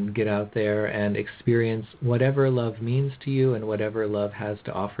and get out there and experience whatever love means to you and whatever love has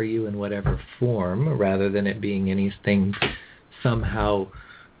to offer you in whatever form, rather than it being anything somehow,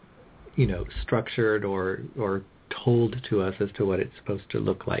 structured or told to us as to what it's supposed to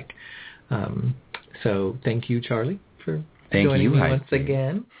look like. So thank you, Charlie, for joining me once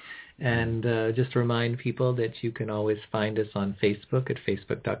again. And just to remind people that you can always find us on Facebook at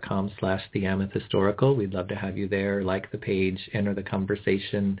facebook.com/theamethystorical. We'd love to have you there. Like the page, enter the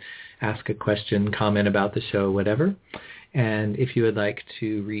conversation, ask a question, comment about the show, whatever. And if you would like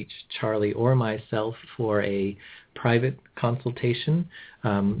to reach Charlie or myself for a private consultation,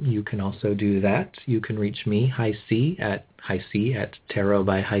 you can also do that. You can reach me, High C, at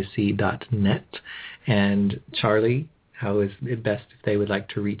tarotbyhighc.net. And Charlie, how is it best if they would like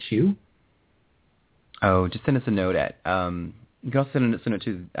to reach you? Oh, just send us a note at, you can also send a note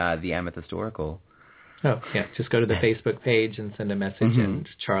to the Amethyst Oracle. Oh, yeah, just go to the Facebook page and send a message and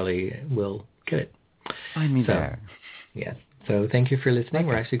Charlie will get it. Find me there. Yes. So thank you for listening.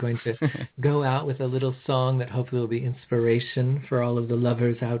 We're actually going to go out with a little song that hopefully will be inspiration for all of the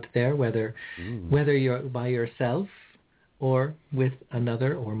lovers out there, whether you're by yourself or with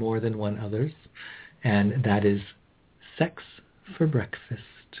another or more than one others. And that is Sex for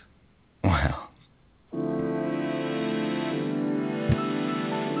Breakfast. Wow.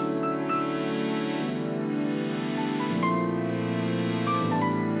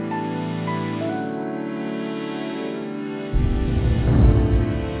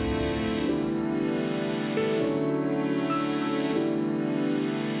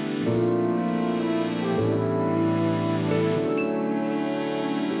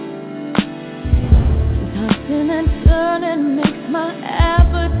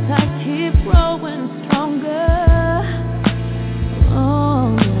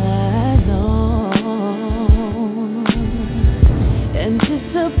 All night long.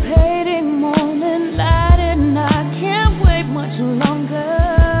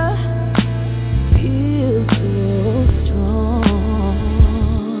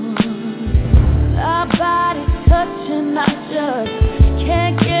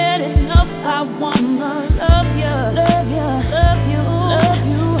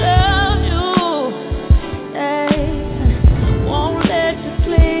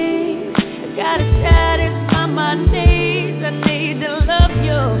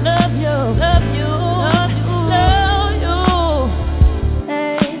 love you, love you, love you, love you.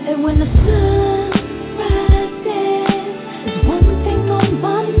 Hey, and when the sun rises, there's one thing on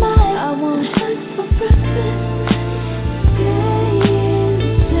my mind. I want us for breakfast, stay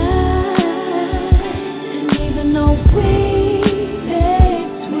inside. And even though we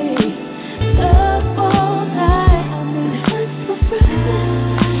ain't sweet, love all night. I want us for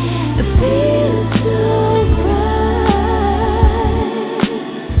breakfast, it feels so right.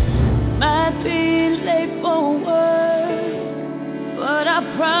 Might be late for work, but I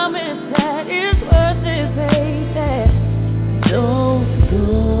promise that it's worth it, baby. Don't go.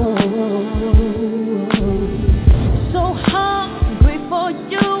 So hungry for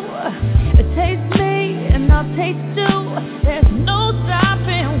you. Taste me and I'll taste you. There's no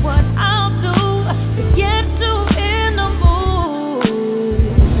stopping what I'll do to get you in the mood.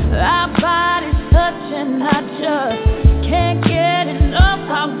 Our bodies touching, I just can't get enough.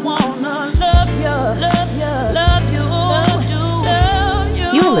 I wanna love you, love you, love you, love you, love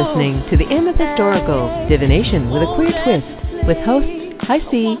you. You're listening to the Amethyst Oracle, Divination with a Queer Twist, with hosts Hi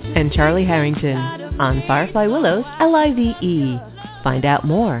C and Charlie Harrington on Firefly Willows LIVE. Find out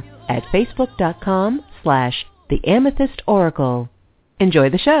more at facebook.com/The Amethyst Oracle. Enjoy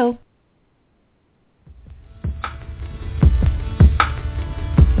the show.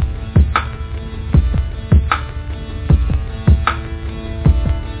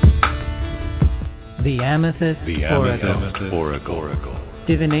 The Amethyst Oracle.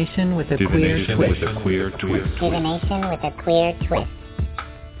 Divination with a Divination queer with twist. a queer twist. Divination with a queer twist.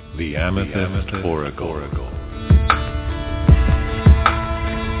 The Amethyst Oracle.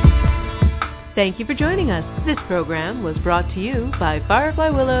 Thank you for joining us. This program was brought to you by Firefly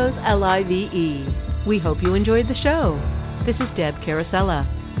Willows LIVE. We hope you enjoyed the show. This is Deb Carosella.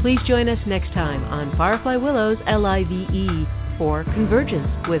 Please join us next time on Firefly Willows LIVE for Convergence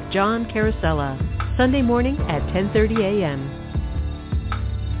with John Carosella, Sunday morning at 10:30 a.m.